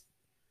anyways.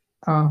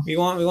 Oh, we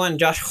want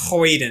Josh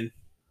Whedon,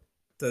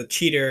 the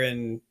cheater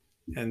and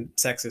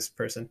sexist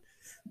person.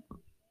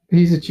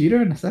 He's a cheater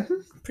and a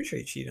sexist? I'm pretty sure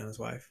he cheated on his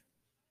wife.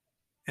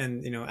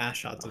 And, ass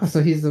shots. Oh, so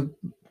he's a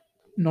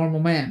normal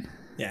man.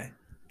 Yeah,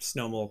 just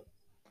normal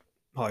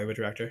Hollywood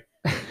director.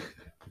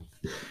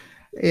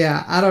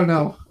 Yeah, I don't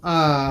know.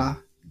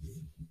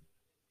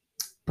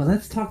 But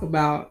let's talk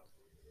about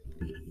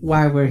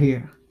why we're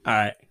here. All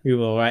right, we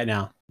will right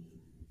now.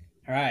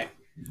 All right,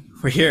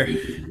 we're here.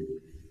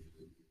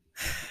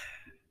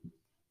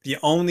 The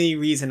only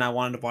reason I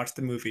wanted to watch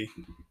the movie.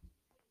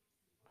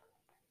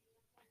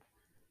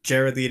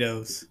 Jared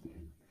Leto's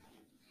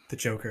The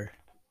Joker.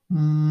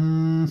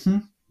 Mm-hmm.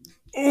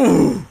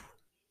 Ooh.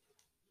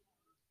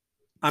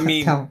 I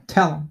mean,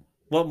 tell him.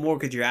 What more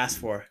could you ask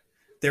for?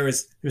 There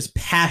was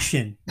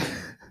passion.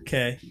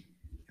 Okay.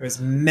 There was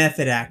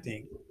method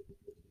acting.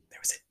 There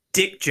was a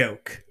dick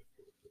joke.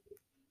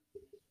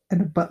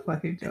 And a butt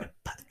fucking joke.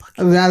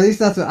 I mean, at least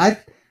that's what I.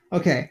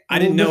 Okay. I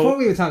didn't know. Before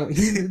we were talking,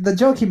 the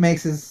joke he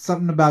makes is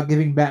something about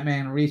giving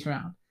Batman a reach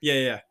around.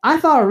 Yeah. I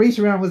thought a reach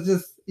around was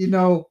just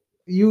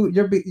you're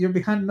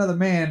behind another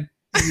man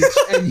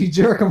and you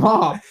jerk him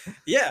off.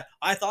 Yeah,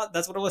 I thought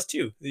that's what it was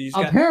too.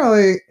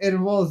 Apparently, it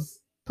involves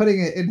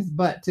putting it in his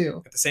butt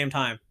too at the same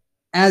time.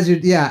 As you're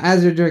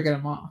jerking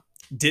him off.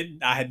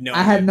 I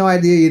had no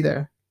idea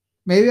either.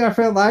 Maybe our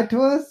friend lied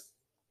to us.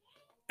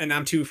 And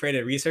I'm too afraid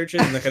to research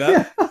it and look it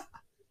up.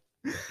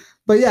 Yeah.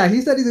 But yeah,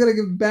 he said he's gonna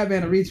give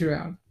Batman a reach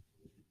around.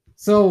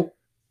 So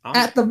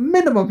at the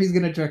minimum, he's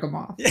gonna jerk him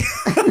off. Yeah.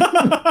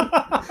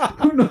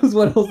 Who knows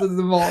what else is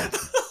involved?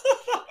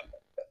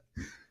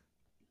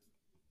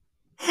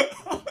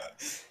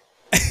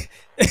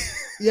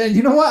 Yeah,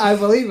 you know what? I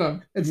believe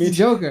him. It's Me the too.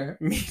 Joker.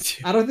 Me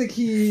too. I don't think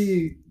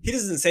he. He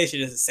doesn't say shit.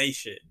 He doesn't say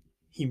shit.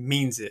 He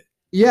means it.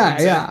 You know what Yeah, I'm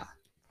saying? yeah.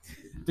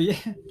 But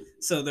yeah,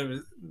 So there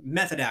was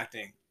method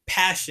acting,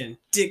 passion,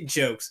 dick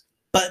jokes,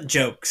 butt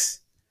jokes,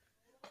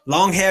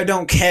 long hair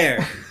don't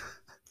care,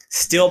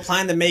 still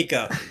applying the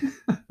makeup,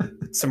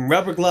 some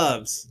rubber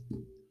gloves,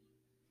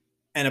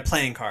 and a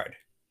playing card,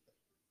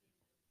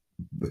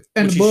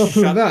 and which a he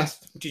bulletproof shot,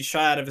 vest. which he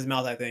shot out of his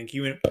mouth. I think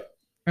he went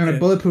And a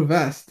bulletproof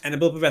vest. and a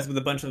bulletproof vest with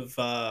a bunch of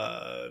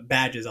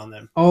badges on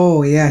them.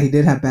 Oh yeah, he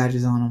did have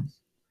badges on him.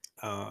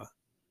 What'd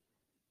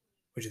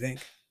you think?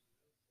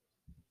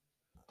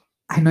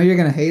 I know you're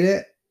gonna hate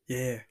it,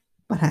 Yeah,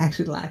 but I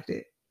actually liked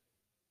it.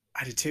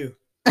 I did too.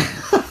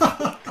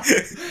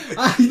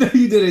 I know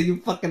you did it. You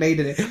fucking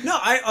hated it. No,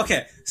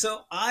 okay.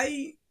 So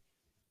okay.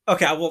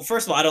 Well,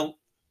 first of all,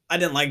 I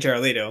didn't like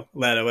Jared Leto,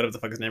 whatever the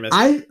fuck his name is.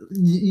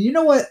 You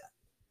know what?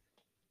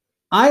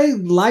 I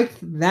liked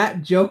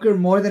that Joker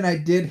more than I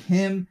did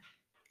him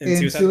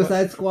in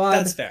Suicide Squad.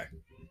 That's fair.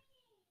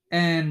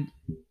 And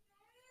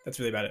that's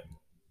really about it.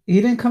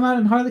 He didn't come out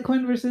in Harley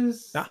Quinn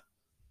versus Nah.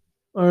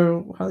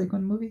 Or Harley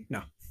Quinn movie?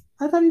 No.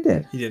 I thought he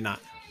did. He did not.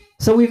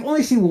 So we've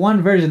only seen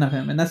one version of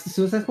him, and that's the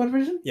Suicide Squad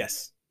version?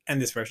 Yes.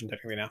 And this version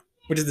technically now.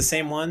 Which is the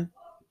same one.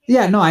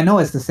 Yeah, no, I know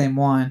it's the same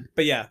one.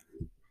 But yeah.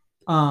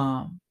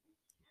 Oh,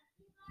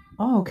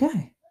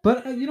 okay.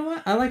 But you know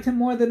what? I liked him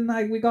more than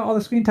we got all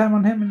the screen time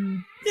on him.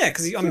 And yeah,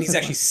 because he's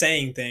actually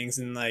saying things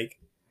and like.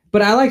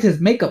 But I liked his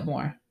makeup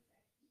more.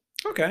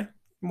 Okay.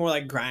 More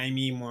like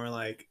grimy, more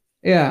like.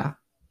 Yeah.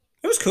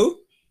 It was cool.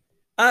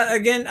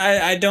 Again,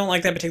 I don't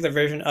like that particular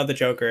version of the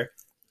Joker.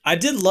 I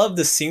did love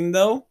the scene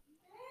though.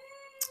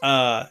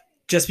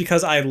 Just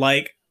because I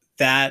like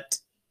that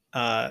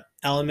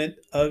element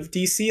of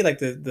DC, like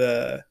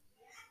the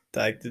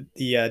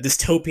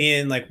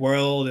dystopian like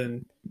world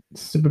and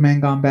Superman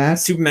gone bad.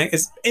 Superman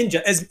is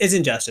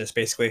injustice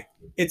basically.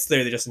 It's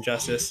literally just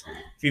injustice.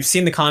 If you've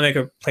seen the comic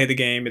or played the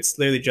game, it's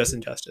literally just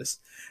injustice.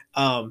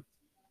 But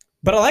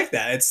I like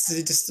that. It's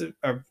just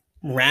a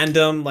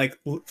random like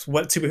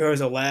what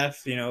superheroes are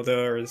left. You know,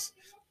 there's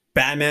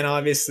Batman,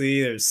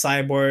 obviously. There's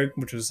Cyborg,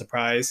 which was a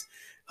surprise.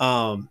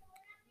 What's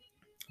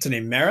her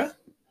name? Mara.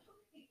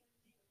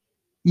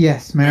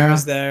 Yes,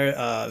 Mara's there.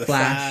 The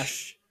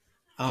Flash,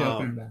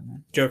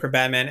 Joker,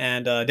 Batman,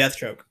 and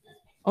Deathstroke.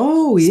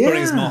 Oh yeah,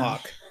 sporting his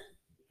mohawk.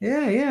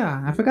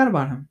 Yeah. I forgot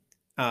about him.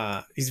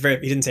 He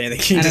didn't say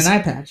anything. And an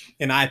eye patch.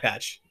 An eye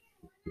patch,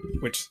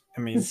 which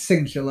I mean, his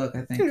signature look,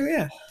 I think.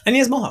 Yeah, and he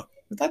has mohawk.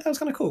 I thought that was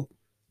kind of cool.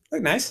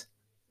 Look nice.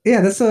 Yeah,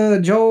 that's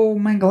Joe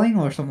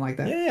Manganiello or something like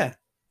that.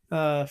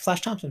 Yeah.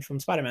 Flash Thompson from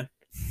Spider-Man.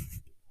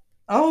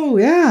 Oh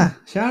yeah!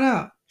 Shout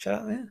out,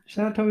 yeah.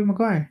 Shout out Tobey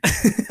Maguire.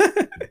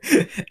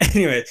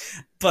 Anyway,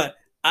 but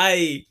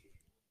I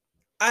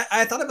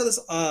thought about this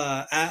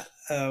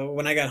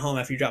when I got home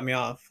after you dropped me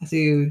off. I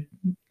see you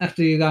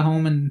after you got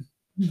home and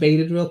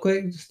baited real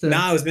quick.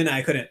 No, it was midnight.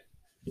 I couldn't.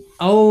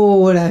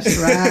 Oh, that's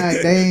right.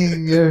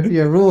 Dang,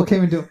 your rule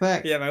came into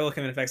effect. Yeah, my rule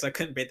came into effect, so I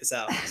couldn't bait this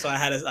out. So I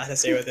had to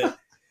stay with it.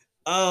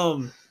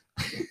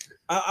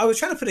 I was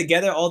trying to put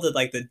together all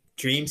the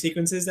dream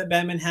sequences that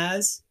Batman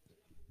has.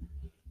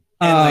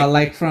 And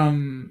like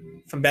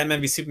from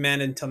Batman v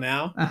Superman until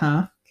now.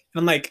 And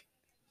I'm like,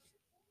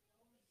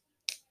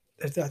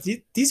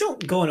 these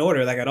don't go in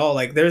order like at all.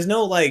 Like there's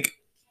no like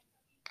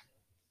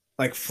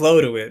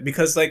flow to it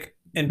because like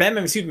in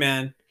Batman v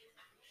Superman,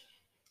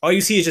 all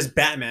you see is just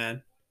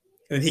Batman,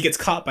 and then he gets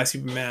caught by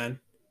Superman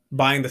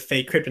buying the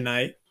fake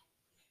kryptonite.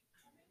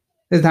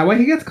 Is that why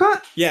he gets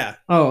caught? Yeah.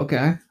 Oh,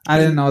 okay. I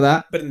didn't know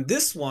that. But in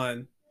this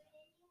one,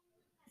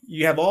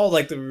 you have all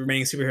like the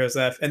remaining superheroes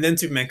left, and then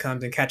Superman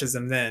comes and catches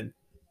them. Then,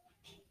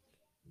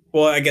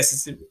 well, I guess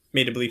it's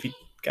made to believe he,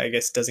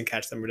 doesn't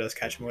catch them or does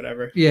catch them,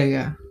 whatever.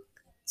 Yeah.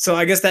 So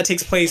I guess that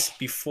takes place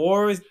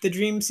before the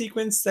dream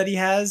sequence that he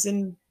has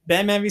in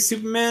Batman v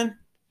Superman.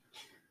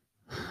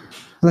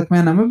 Look,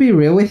 man, I'm gonna be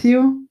real with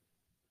you.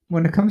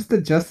 When it comes to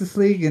Justice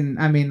League and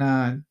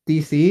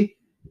DC,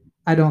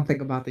 I don't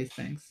think about these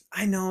things.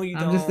 I know you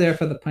don't. I'm just there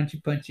for the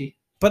punchy.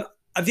 But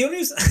the only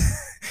reason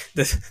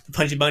the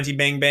punchy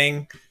bang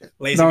bang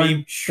laser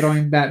beam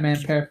throwing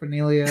Batman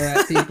paraphernalia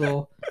at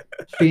people,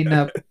 beating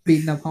up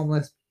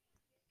homeless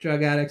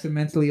drug addicts and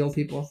mentally ill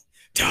people.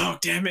 Oh,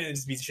 damn it! And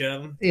just beat the shit out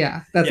of them.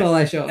 Yeah, that's all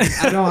I show.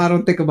 I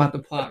don't think about the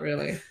plot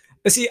really.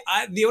 But see,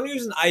 the only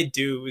reason I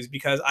do is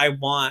because I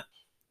want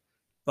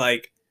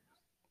a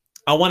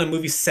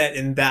movie set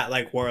in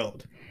that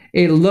world.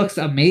 It looks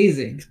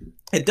amazing.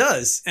 It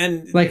does,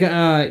 and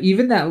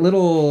even that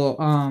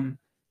little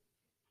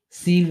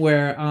scene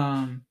where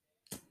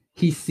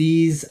he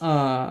sees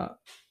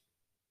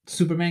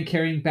Superman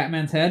carrying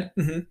Batman's head.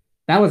 Mm-hmm.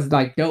 That was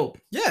dope.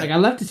 Yeah, I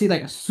love to see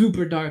a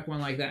super dark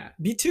one like that.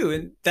 Me too,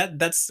 and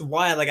that's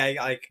why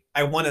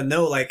I want to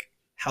know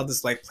how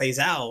this plays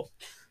out.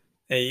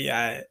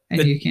 And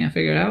you can't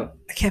figure it out.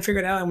 I can't figure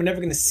it out, and we're never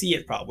gonna see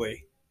it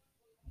probably.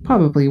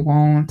 Probably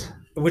won't.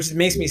 Which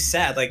makes me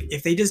sad.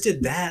 If they just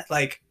did that,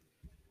 I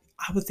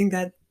would think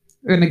that.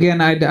 And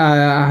again, I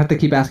have to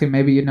keep asking.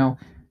 Maybe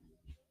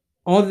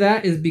All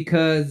that is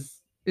because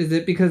is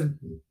it because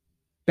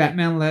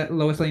Batman let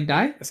Lois Lane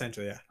die?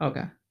 Essentially, yeah.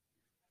 Okay.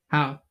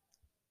 How?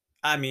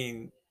 I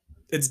mean,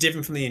 it's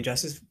different from the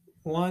Injustice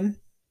one.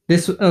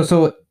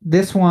 So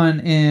this one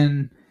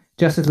in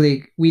Justice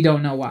League, we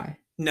don't know why.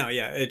 No,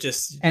 yeah, it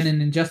just And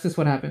in Injustice,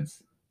 what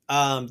happens?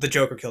 the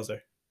Joker kills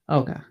her.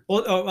 Okay.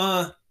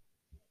 Well,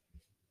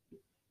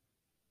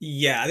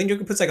 yeah, I think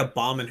Joker puts like a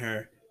bomb in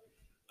her,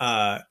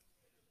 uh,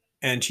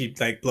 and she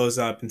like blows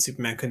up, and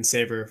Superman couldn't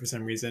save her for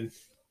some reason,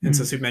 and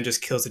so Mhm. Superman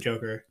just kills the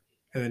Joker,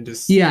 and then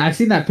just Yeah, I've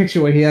seen that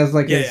picture where he has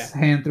like yeah, his yeah.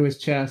 hand through his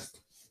chest.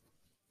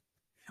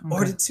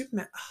 Or Okay. did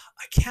Superman?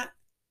 I can't.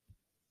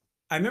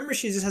 I remember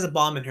she just has a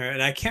bomb in her,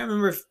 and I can't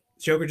remember if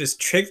Joker just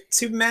tricked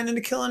Superman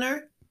into killing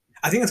her.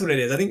 I think that's what it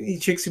is. I think he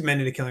tricked Superman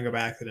into killing her by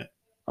accident,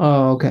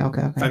 Oh, okay,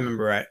 okay, if I okay.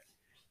 remember right.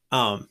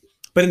 Um,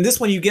 but in this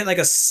one, you get like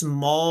a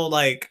small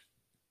like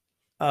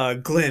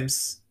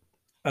glimpse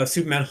of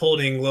Superman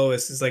holding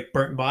Lois's like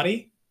burnt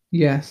body,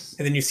 Yes.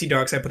 and then you see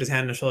Darkseid put his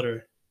hand on his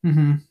shoulder.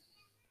 Hmm.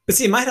 But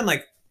see, in my head, I'm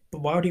like,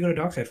 but why would he go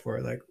to Darkseid for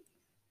it? Like,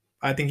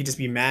 I think he'd just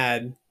be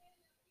mad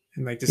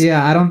and like just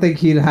Yeah, I don't think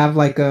he'd have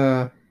like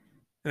a.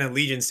 an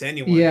allegiance to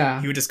anyone. He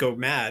Yeah, would just go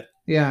mad.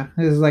 yeah.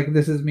 It's like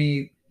this is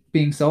me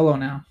being solo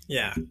now.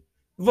 Yeah,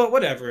 well,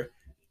 whatever.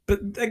 But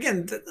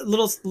again,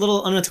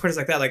 little unnecessary quirks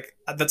like that, like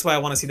that's why I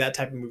want to see that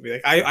type of movie.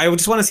 Like I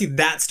just want to see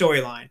that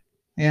storyline,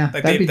 Yeah,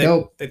 like that'd be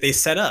dope. they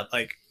set up.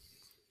 Like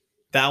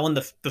that one,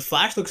 the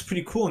Flash looks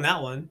pretty cool in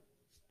that one.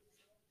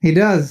 He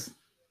does.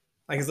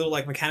 Like his little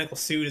like mechanical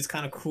suit is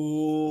kind of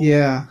cool.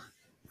 Yeah,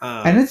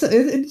 and Um,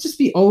 it'd just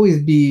be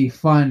always be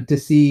fun to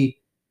see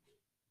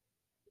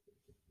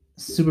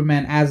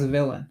Superman as a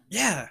villain.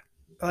 yeah,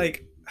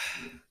 like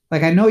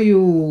Like I know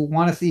you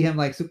want to see him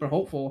like super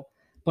hopeful,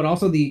 but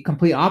also the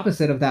complete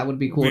opposite of that would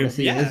be cool to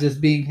see. Is yeah,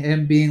 just being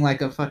him being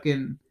like a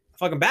fucking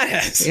fucking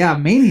badass, yeah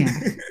maniac.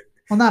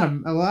 Well, not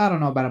a well, I don't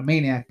know about a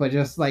maniac, but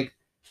just like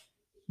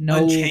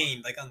no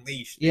unchained, like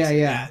unleashed, yeah basically.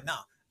 Yeah, yeah no,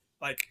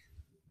 like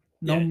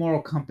no yeah,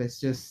 moral compass.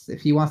 Just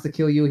if he wants to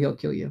kill you, he'll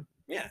kill you.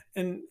 yeah,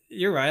 and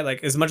you're right.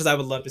 Like as much as I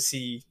would love to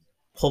see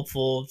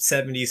hopeful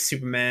 '70s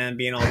Superman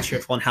being all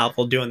cheerful and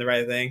helpful, doing the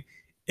right thing,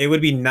 it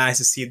would be nice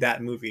to see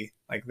that movie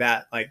like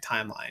that, like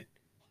timeline.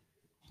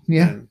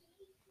 Yeah, And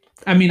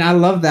I mean, I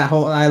love that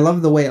whole. I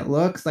love the way it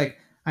looks. Like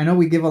I know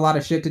we give a lot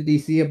of shit to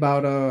DC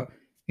about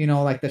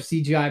like the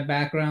CGI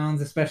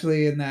backgrounds,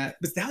 especially in that.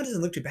 but now it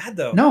doesn't look too bad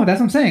though. No, that's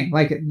what I'm saying.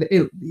 Like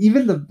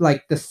even the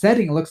like the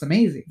setting looks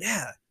amazing.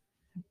 Yeah,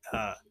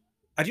 uh,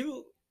 I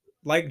do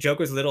like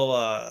Joker's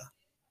little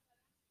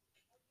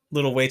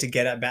way to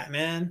get at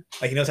Batman.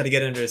 Like he knows how to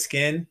get under his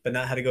skin, but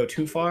not how to go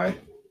too far.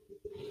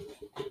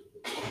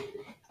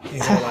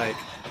 He's all like,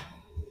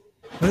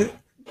 what?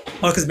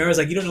 Oh, because Mara's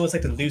like, you don't know what it's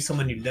like to lose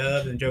someone you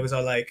love, and Joker's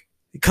all like,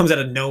 it comes out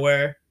of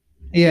nowhere.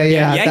 Yeah, Yeah,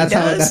 yeah. yeah, he That's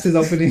does. his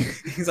opening.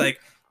 He's like,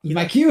 you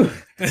My know, cue.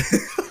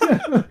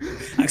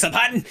 like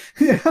Patton.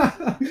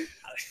 Yeah.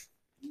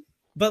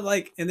 But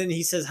like, and then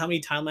he says, how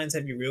many timelines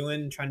have you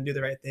ruined trying to do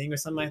the right thing or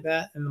something like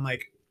that? And I'm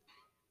like,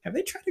 have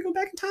they tried to go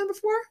back in time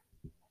before?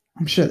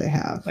 I'm sure they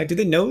have. Like, do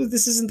they know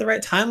this isn't the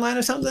right timeline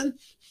or something?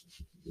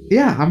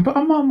 Yeah, I'm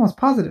almost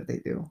positive they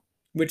do.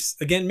 Which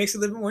again makes it a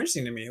little bit more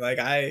interesting to me. Like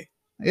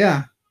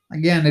Yeah.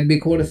 Again, it'd be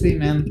cool to see,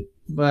 man.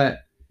 But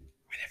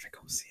I never go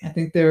see I it.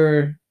 think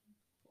they're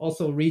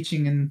also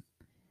reaching and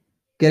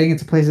getting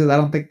into places I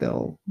don't think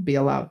they'll be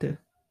allowed to.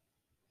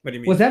 What do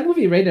you Was mean? that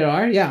movie rated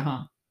R? Yeah,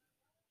 huh?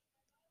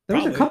 There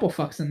was a Probably. couple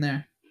fucks in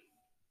there.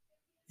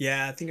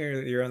 Yeah, I think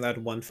you're allowed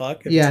one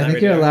fuck if it's Yeah, I not think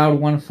rated you're R. allowed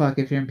one fuck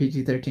if you're in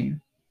PG-13.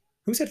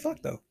 Who said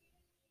fuck though?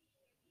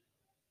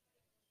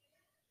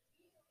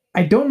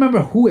 I don't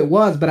remember who it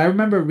was, but I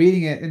remember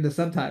reading it in the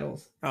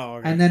subtitles. Oh,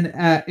 okay. And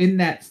then in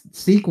that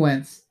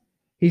sequence,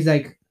 he's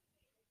like,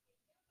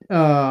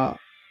 uh,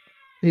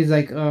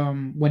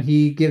 when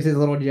he gives his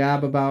little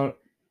jab about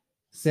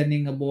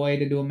sending a boy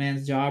to do a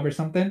man's job or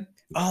something.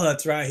 Oh,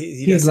 that's right.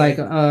 He He's does like,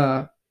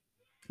 say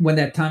when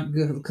that time,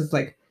 because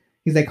like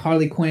he's like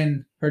Harley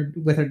Quinn, her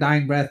with her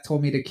dying breath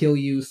told me to kill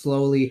you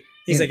slowly.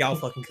 he's And, like I'll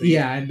fucking kill you.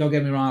 yeah, and don't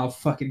get me wrong, I'll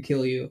fucking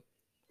kill you.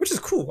 Which is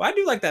cool. I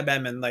do like that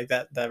Batman, like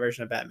that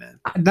version of Batman.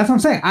 That's what I'm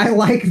saying. I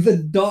like the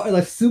dark,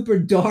 like super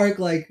dark,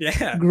 like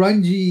Yeah.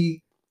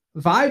 grungy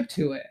vibe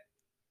to it.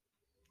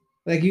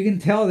 Like you can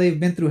tell they've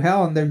been through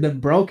hell and they've been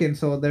broken,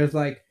 so there's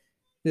like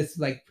this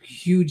like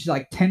huge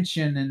like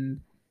tension,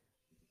 and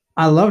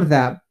I love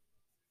that.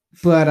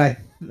 But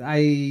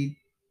I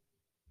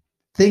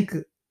think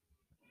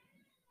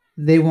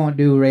they won't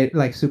do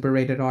like super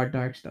rated R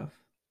dark stuff.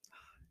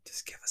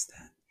 Just give us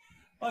that.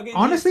 Fucking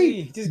Honestly,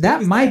 DC. Just give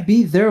that us might that.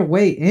 be their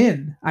way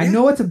in. I Yeah.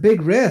 know it's a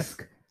big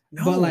risk,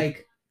 No. but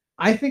like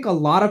I think a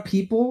lot of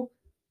people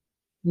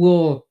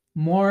will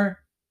more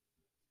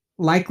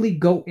likely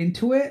go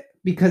into it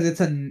because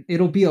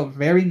it'll be a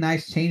very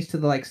nice change to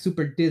the like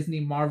super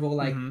Disney Marvel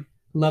like Mhm.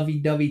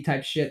 lovey-dovey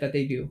type shit that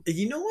they do.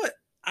 You know what?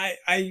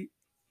 I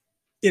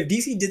if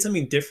DC did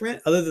something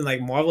different other than like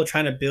Marvel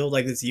trying to build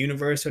like this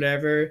universe or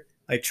whatever,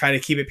 like try to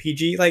keep it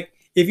PG, like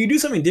if you do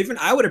something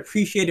different, I would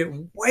appreciate it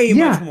way much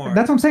Yeah, more.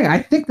 that's what I'm saying. I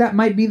think that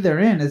might be their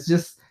in. It's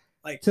just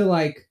Like to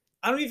like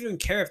I don't even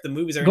care if the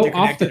movies are go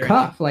off the interconnected or anything.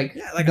 cuff. Like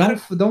Yeah, like I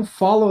don't. don't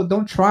follow,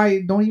 don't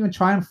even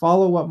try and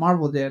follow what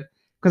Marvel did,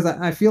 because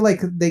I feel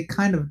like they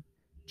kind of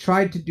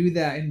tried to do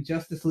that in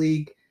Justice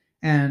League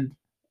and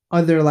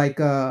other like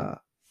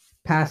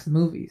past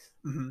movies.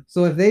 Mhm.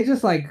 So if they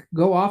just like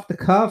go off the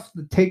cuff,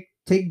 take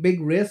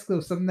big risks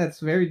of something that's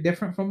very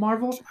different from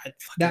Marvel, I'd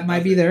fucking that might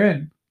love be it. their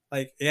in.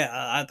 Like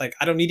yeah,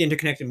 I don't need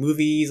interconnected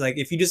movies. Like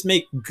if you just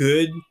make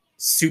good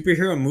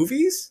superhero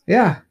movies,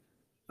 Yeah,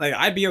 like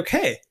I'd be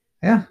okay.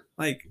 yeah.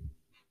 Like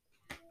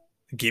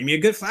give me a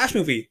good Flash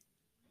movie.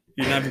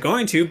 You're never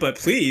going to, but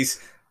please.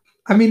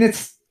 I mean,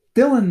 it's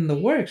still in the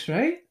works,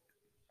 right?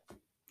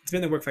 It's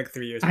been in the work for like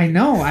 3 years I already.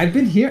 know. I've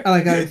been here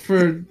like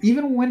for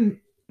even when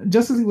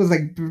Justice League was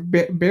like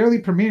barely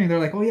premiering, they're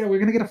like, "Oh yeah, we're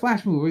gonna get a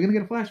Flash movie. We're gonna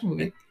get a Flash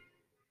movie."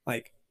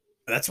 Like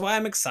that's why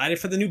I'm excited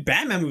for the new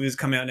Batman movies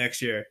coming out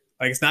next year.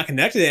 Like it's not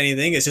connected to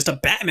anything. It's just a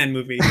Batman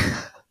movie,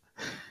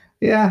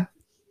 Yeah,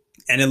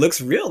 and it looks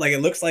real. Like it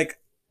looks like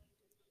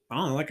I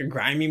don't know, like a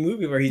grimy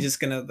movie where he's just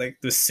gonna like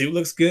the suit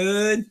looks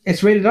good.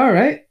 it's rated R,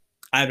 right?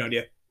 I have no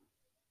idea.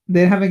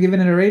 They haven't given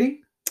it a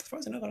rating. As far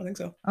as I know, I don't think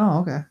so.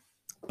 Oh, okay.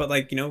 But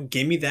like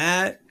give me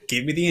that.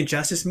 Give me the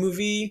Injustice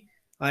movie.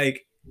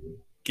 Like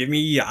give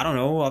me I don't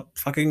know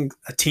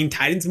a Teen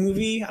Titans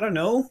movie. I don't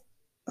know.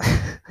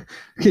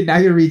 Okay, now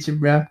you're reaching,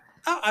 bro.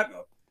 I,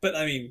 but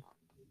I mean,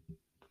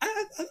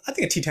 I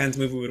think a Teen Titans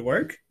movie would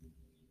work.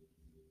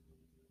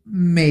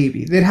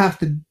 Maybe it'd have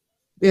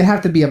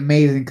to be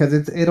amazing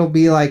because it'll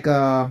be like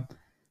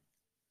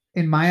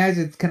in my eyes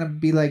it's gonna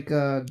be like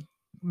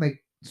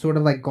sort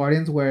of like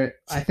Guardians, where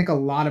I think a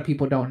lot of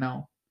people don't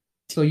know.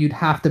 So you'd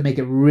have to make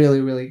it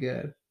really, really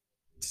good.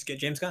 Just get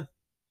James Gunn.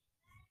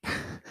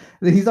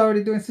 He's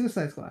already doing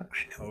Suicide Squad.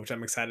 I know, which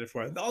I'm excited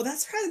for. Oh,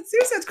 that's right.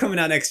 Suicide's coming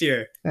out next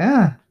year.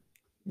 Yeah.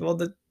 Well,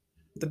 the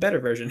better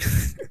version.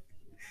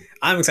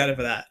 I'm excited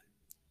for that.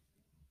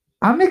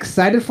 I'm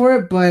excited for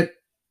it, but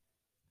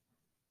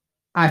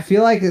I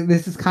feel like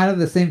this is kind of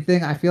the same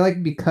thing. I feel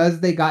like because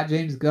they got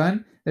James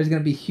Gunn, there's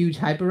gonna be huge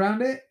hype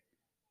around it,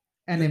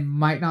 and it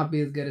might not be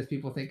as good as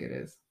people think it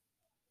is.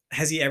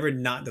 Has he ever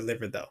not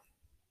delivered though?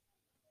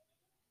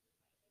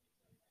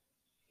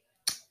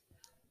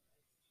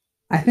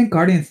 I think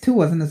Guardians 2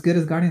 wasn't as good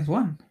as Guardians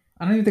 1.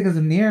 I don't even think it was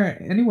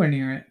anywhere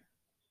near it.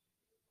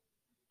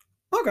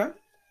 Okay.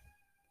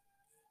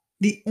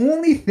 The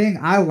only thing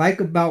I like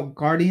about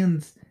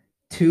Guardians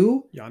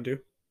 2 Yondu.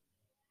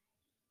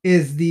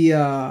 is the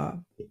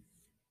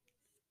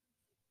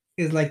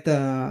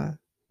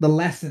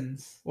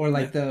lessons, or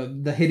like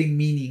the hidden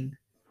meaning.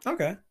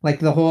 Okay. Like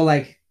the whole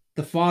like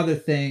the father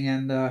thing,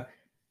 and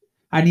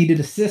I needed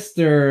a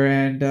sister,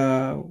 and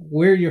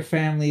we're your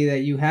family that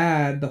you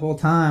had the whole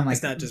time. Like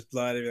It's not just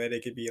blood related.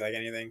 It could be like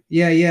anything.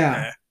 yeah,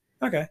 yeah.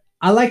 Yeah. Okay.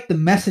 I like the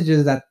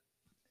messages that,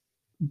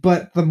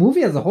 but the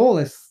movie as a whole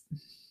is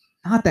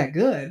not that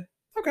good.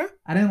 Okay.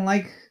 I didn't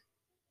like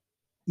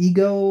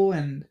Ego,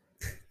 and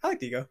I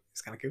like Ego.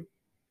 It's kind of cool.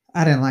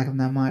 I didn't like him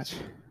that much.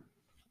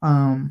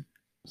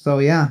 So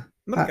yeah,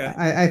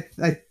 Okay.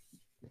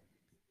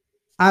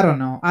 I don't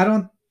know. I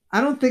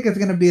don't think it's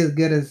gonna be as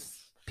good as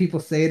people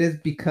say it is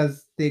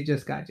because they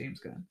just got James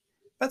Gunn.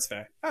 That's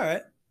fair. All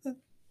right.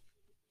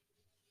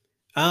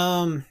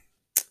 Um.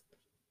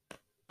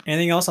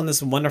 Anything else on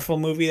this wonderful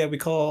movie that we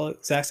call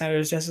Zack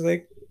Snyder's Justice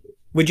League?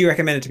 Would you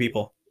recommend it to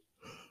people?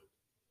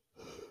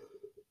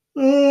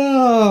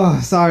 Oh,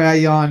 sorry, I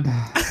yawned.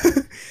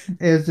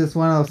 It was just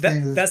one of those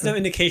things. That's no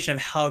indication of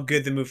how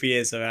good the movie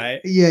is, all right?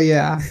 Yeah,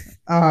 yeah.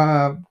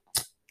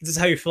 This is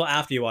how you feel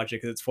after you watch it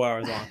because it's 4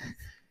 hours long.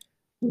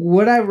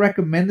 Would I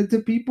recommend it to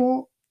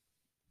people?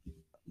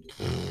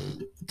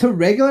 To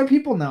regular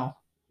people, no.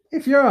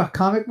 If you're a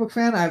comic book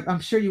fan, I'm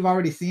sure you've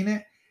already seen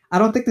it. I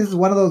don't think this is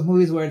one of those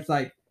movies where it's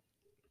like,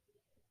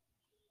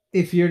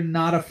 if you're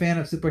not a fan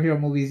of superhero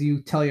movies,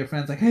 you tell your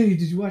friends like, "Hey,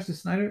 did you watch the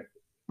Snyder?"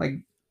 Like,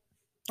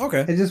 Okay.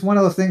 it's just one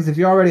of those things. If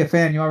you're already a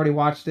fan, you already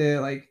watched it.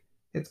 Like,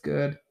 it's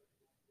good.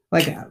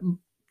 Like,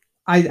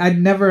 I'd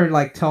never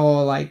like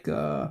tell like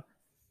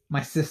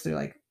my sister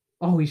like,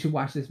 "Oh, you should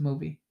watch this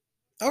movie."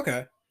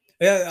 Okay.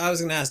 Yeah, I was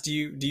gonna ask, do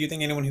you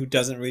think anyone who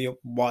doesn't really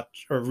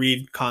watch or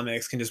read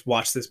comics can just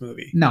watch this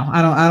movie? No,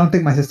 I don't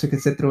think my sister could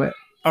sit through it.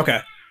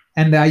 Okay.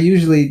 And I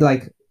usually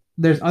like,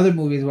 there's other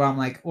movies where I'm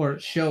like, or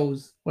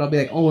shows where I'll be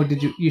like, "Oh,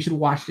 you should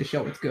watch the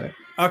show. It's good."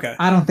 Okay.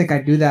 I don't think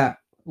I do that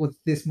with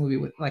this movie.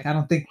 With like, I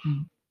don't think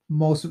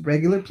most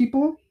regular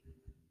people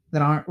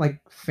that aren't like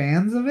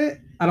fans of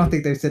it, I don't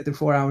think they sit through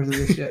 4 hours of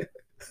this shit.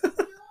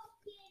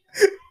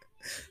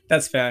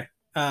 That's fair.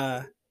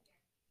 Out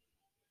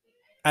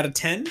of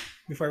 10,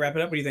 before I wrap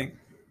it up, what do you think?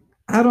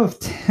 Out of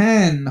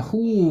 10,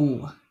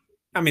 who?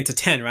 I mean, it's a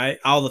 10, right?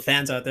 All the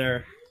fans out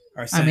there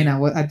are I saying. mean,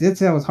 I did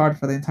say I was hard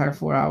for the entire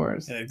 4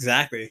 hours. Yeah,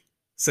 exactly.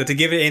 So to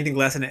give it anything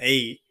less than an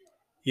 8,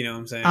 you know what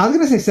I'm saying? I was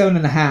gonna say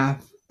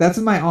 7.5. That's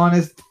my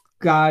honest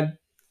God.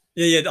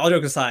 Yeah. All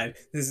jokes aside,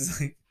 this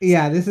is like.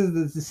 Yeah, this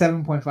is the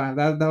 7.5.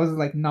 That was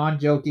like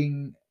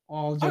non-joking.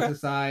 All jokes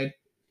aside,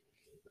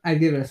 I'd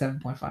give it a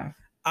 7.5.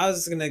 I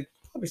was gonna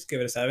probably just give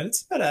it a 7.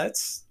 It's better.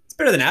 It's It's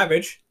better than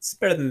average. It's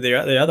better than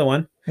the other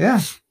one. Yeah,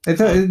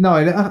 it's a,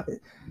 no.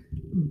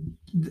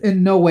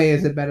 In no way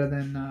is it better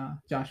than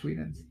Josh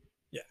Whedon's.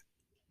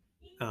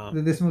 Yeah.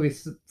 This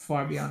movie's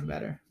far beyond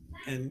better.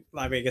 And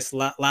I guess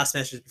last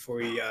message before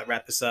we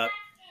wrap this up: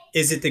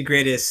 is it the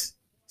greatest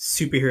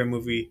superhero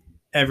movie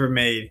ever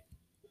made?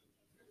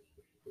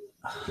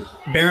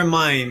 Bear in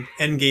mind,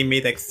 Endgame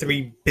made like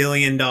 $3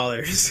 billion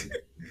or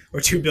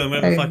 $2 billion,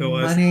 whatever the fuck it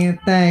was. Money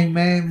ain't thing,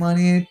 man.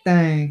 Money ain't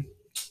thing.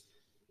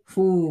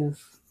 Fool.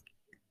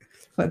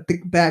 If I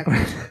think back,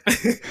 right?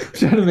 I'm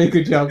trying to make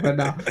a joke, but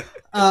no.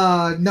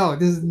 No,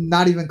 this is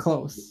not even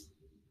close.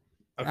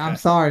 Okay. I'm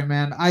sorry,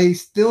 man. I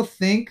still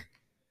think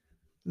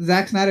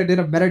Zack Snyder did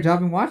a better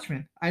job in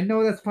Watchmen. I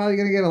know that's probably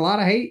gonna get a lot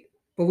of hate,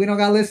 but we don't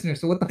got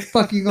listeners, so what the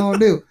fuck you gonna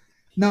do?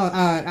 No,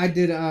 I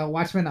did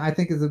Watchmen. I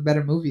think is a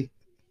better movie.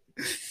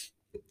 It's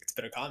a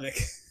better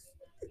comic.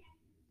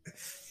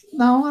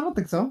 No, I don't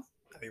think so.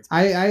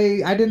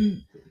 I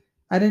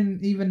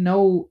didn't even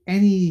know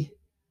any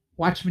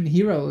Watchmen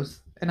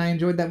heroes, and I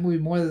enjoyed that movie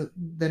more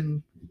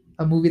than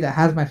a movie that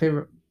has my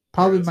favorite,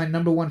 probably my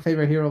number one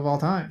favorite hero of all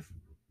time.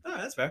 Oh,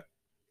 that's fair.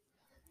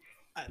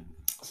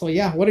 So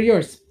yeah, what are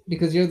yours?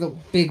 Because you're the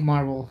big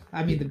Marvel.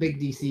 I mean, the big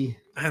DC.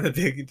 I'm the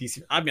big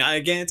DC. I mean,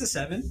 again, it's a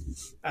 7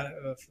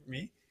 for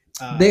me.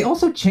 They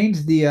also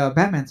changed the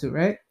Batman suit,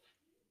 right?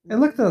 It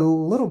looked a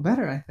little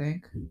better, I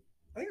think.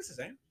 I think it's the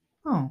same.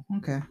 Oh,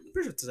 okay. I'm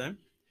pretty sure it's the same.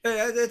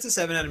 It's a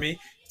 7 out of me.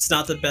 It's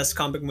not the best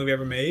comic movie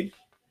ever made.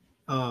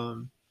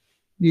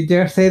 You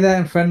dare say that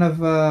in front of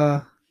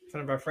in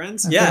front of our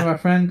friends? Yeah. In front of our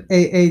friend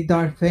A.A.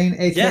 Darth Payne,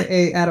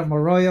 a.k.a. Adam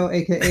Arroyo,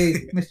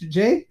 a.k.a. Mr.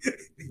 J?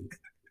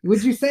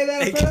 Would you say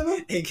that in front of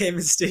him? A.k.a.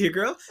 Mr. Stay Your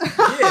Girl?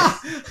 Yeah.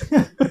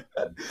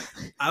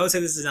 I would say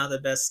this is not the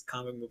best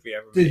comic movie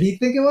ever made. Did he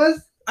think it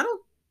was? I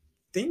don't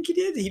think he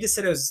did. He just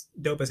said it was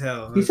dope as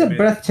hell. He said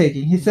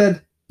breathtaking. He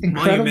said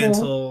incredible.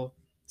 Monumental.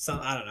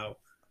 I don't know.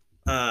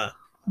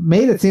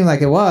 Made it seem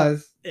like it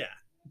was. Yeah.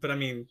 But I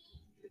mean,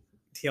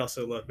 he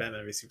also loved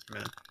Batman v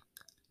Superman.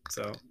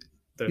 So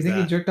there's You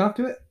think he jerked off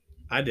to it?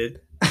 I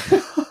did.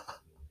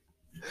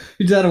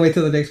 You just had to wait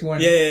till the next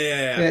morning.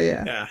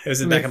 Yeah. It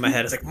was in the back of my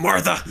head. It's like,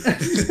 Martha!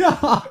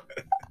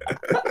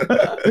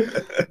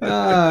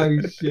 Oh,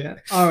 shit.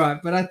 All right,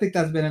 but I think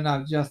that's been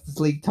enough Justice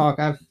League talk.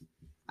 I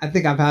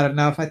think I've had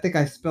enough. I think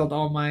I spilled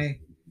all my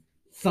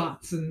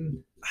thoughts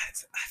and... I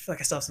feel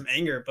like I still have some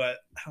anger, but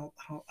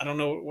I don't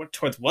know what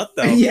towards what,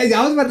 though. Yeah,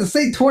 I was about to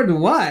say toward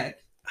what? I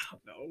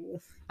don't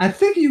know. I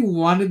think you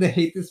wanted to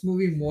hate this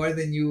movie more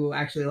than you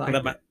actually liked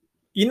it.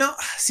 You know,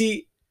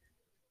 see,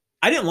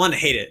 I didn't want to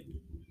hate it.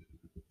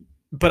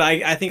 But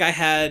I think I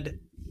had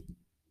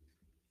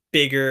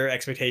bigger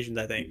expectations,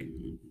 I think.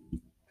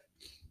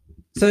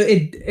 So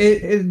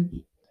it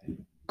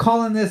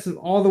calling this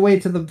all the way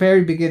to the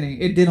very beginning,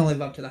 it didn't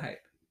live up to the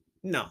hype.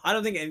 No, I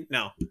don't think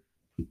no.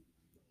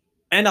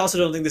 And I also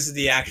don't think this is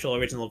the actual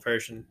original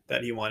version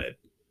that he wanted.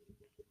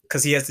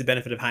 Because he has the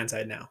benefit of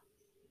hindsight now.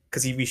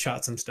 Because he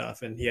reshot some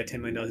stuff and he had $10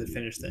 million to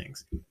finish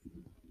things.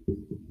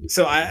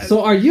 So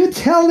are you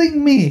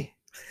telling me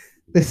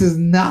this is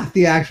not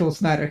the actual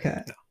Snyder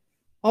Cut? No.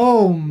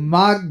 Oh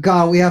my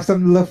God, we have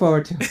something to look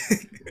forward to.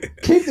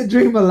 Keep the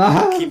dream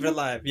alive. Keep it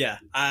alive, yeah.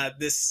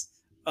 This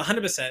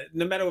 100%,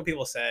 no matter what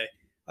people say,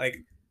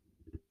 like,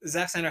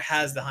 Zack Snyder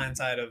has the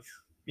hindsight of,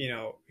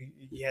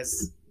 he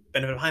has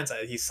benefit of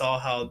hindsight. He saw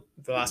how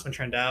the last one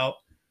turned out,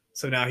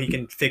 so now he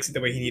can fix it the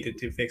way he needed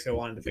to fix it or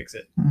wanted to fix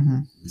it.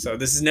 Mm-hmm. So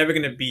this is never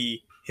going to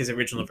be his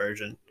original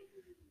version.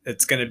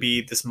 It's going to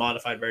be this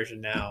modified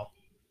version now,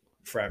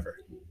 forever.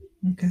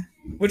 Okay.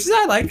 Which is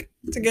I like.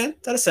 It's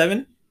out of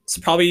 7. It's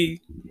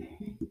probably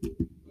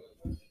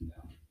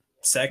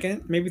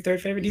second, maybe third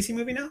favorite DC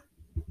movie now.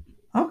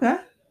 Okay.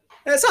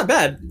 Yeah, it's not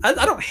bad. I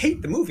don't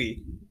hate the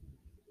movie,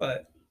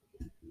 but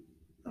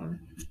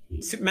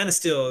Man of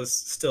Steel is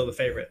still the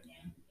favorite.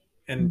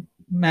 And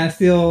Man of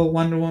Steel,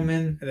 Wonder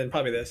Woman, and then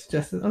probably this.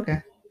 Justice.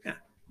 Okay. Yeah.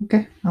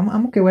 Okay.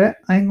 I'm okay with it.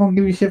 I ain't gonna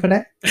give you shit for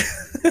that.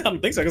 I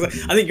don't think so,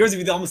 because I think yours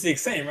would be almost the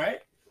same, right?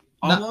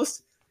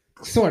 Almost.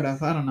 No, sort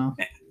of. I don't know.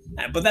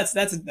 Yeah, but that's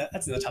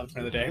another topic for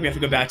another day. We have to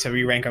go back to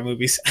re-rank our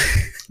movies.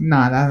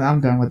 Nah, I'm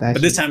done with that.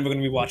 But this time we're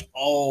gonna rewatch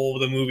all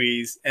the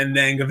movies and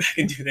then go back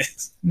and do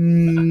this.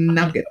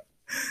 I'm good.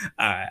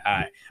 All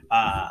right.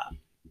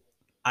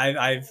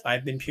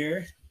 I've been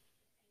pure.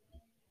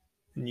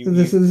 So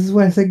this is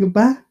where I say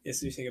goodbye?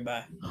 Yes, we say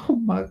goodbye. Oh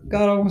my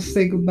God, I want to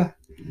say goodbye.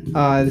 This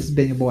has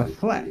been your boy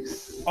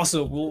Flex.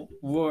 Also,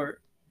 we're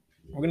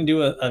gonna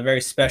do a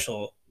very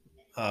special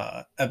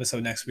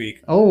episode next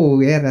week. Oh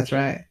yeah, that's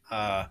right.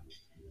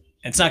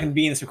 It's not gonna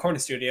be in this recording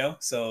studio,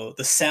 so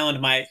the sound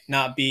might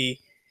not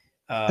be.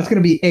 It's gonna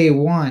be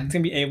A1. It's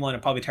gonna be A1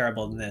 and probably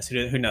terrible than this.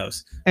 Who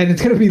knows? And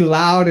it's gonna be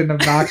loud and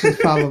obnoxious,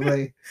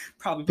 probably.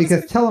 Probably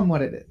because tell them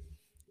what it is.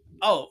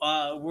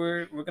 Oh,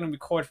 we're gonna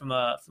record from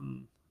a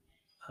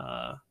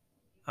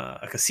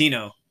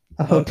casino,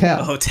 a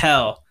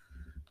hotel.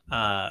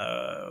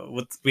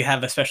 We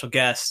have a special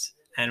guest,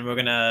 and we're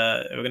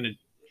gonna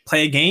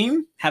play a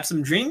game, have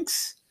some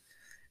drinks,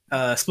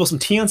 spill some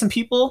tea on some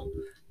people,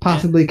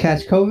 possibly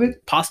catch COVID.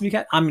 Possibly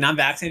catch. I mean, I'm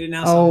vaccinated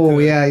now. So Oh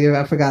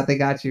yeah, I forgot they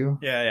got you.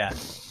 Yeah.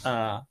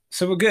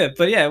 So we're good.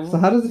 But yeah. So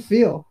how does it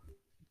feel?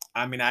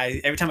 I mean,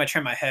 every time I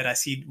turn my head, I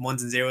see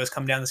ones and zeros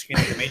come down the screen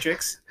like the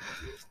Matrix.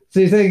 So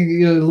you're saying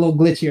you're a little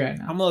glitchy right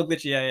now? I'm a little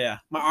glitchy. Yeah.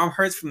 My arm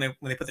hurts from when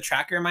they put the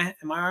tracker in my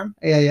arm.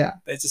 Yeah.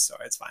 But it's just sore.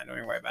 It's fine. Don't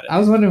even worry about it. I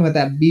was wondering what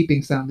that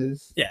beeping sound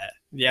is. Yeah.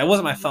 It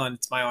wasn't my phone.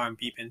 It's my arm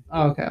beeping.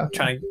 Oh, okay.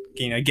 Trying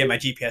to get my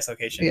GPS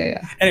location.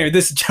 Yeah. Anyway,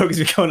 this joke has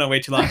been going on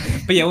way too long.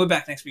 But yeah, we're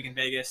back next week in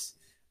Vegas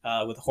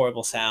with a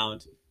horrible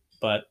sound.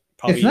 But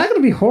probably it's not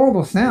going to be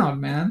horrible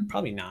sound, man.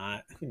 Probably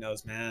not. Who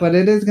knows, man? But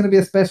it is going to be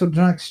a special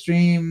drunk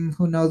stream.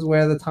 Who knows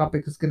where the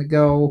topic is going to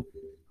go?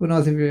 Who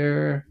knows if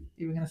you're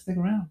even going to stick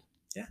around?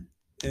 Yeah.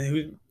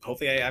 And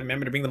hopefully I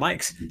remember to bring the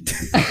mics.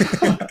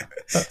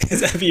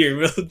 Because that'd be a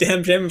real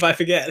damn gem if I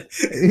forget.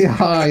 Yeah.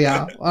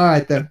 All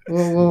right then.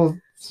 We'll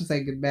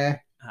say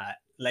goodbye.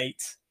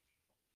 Late.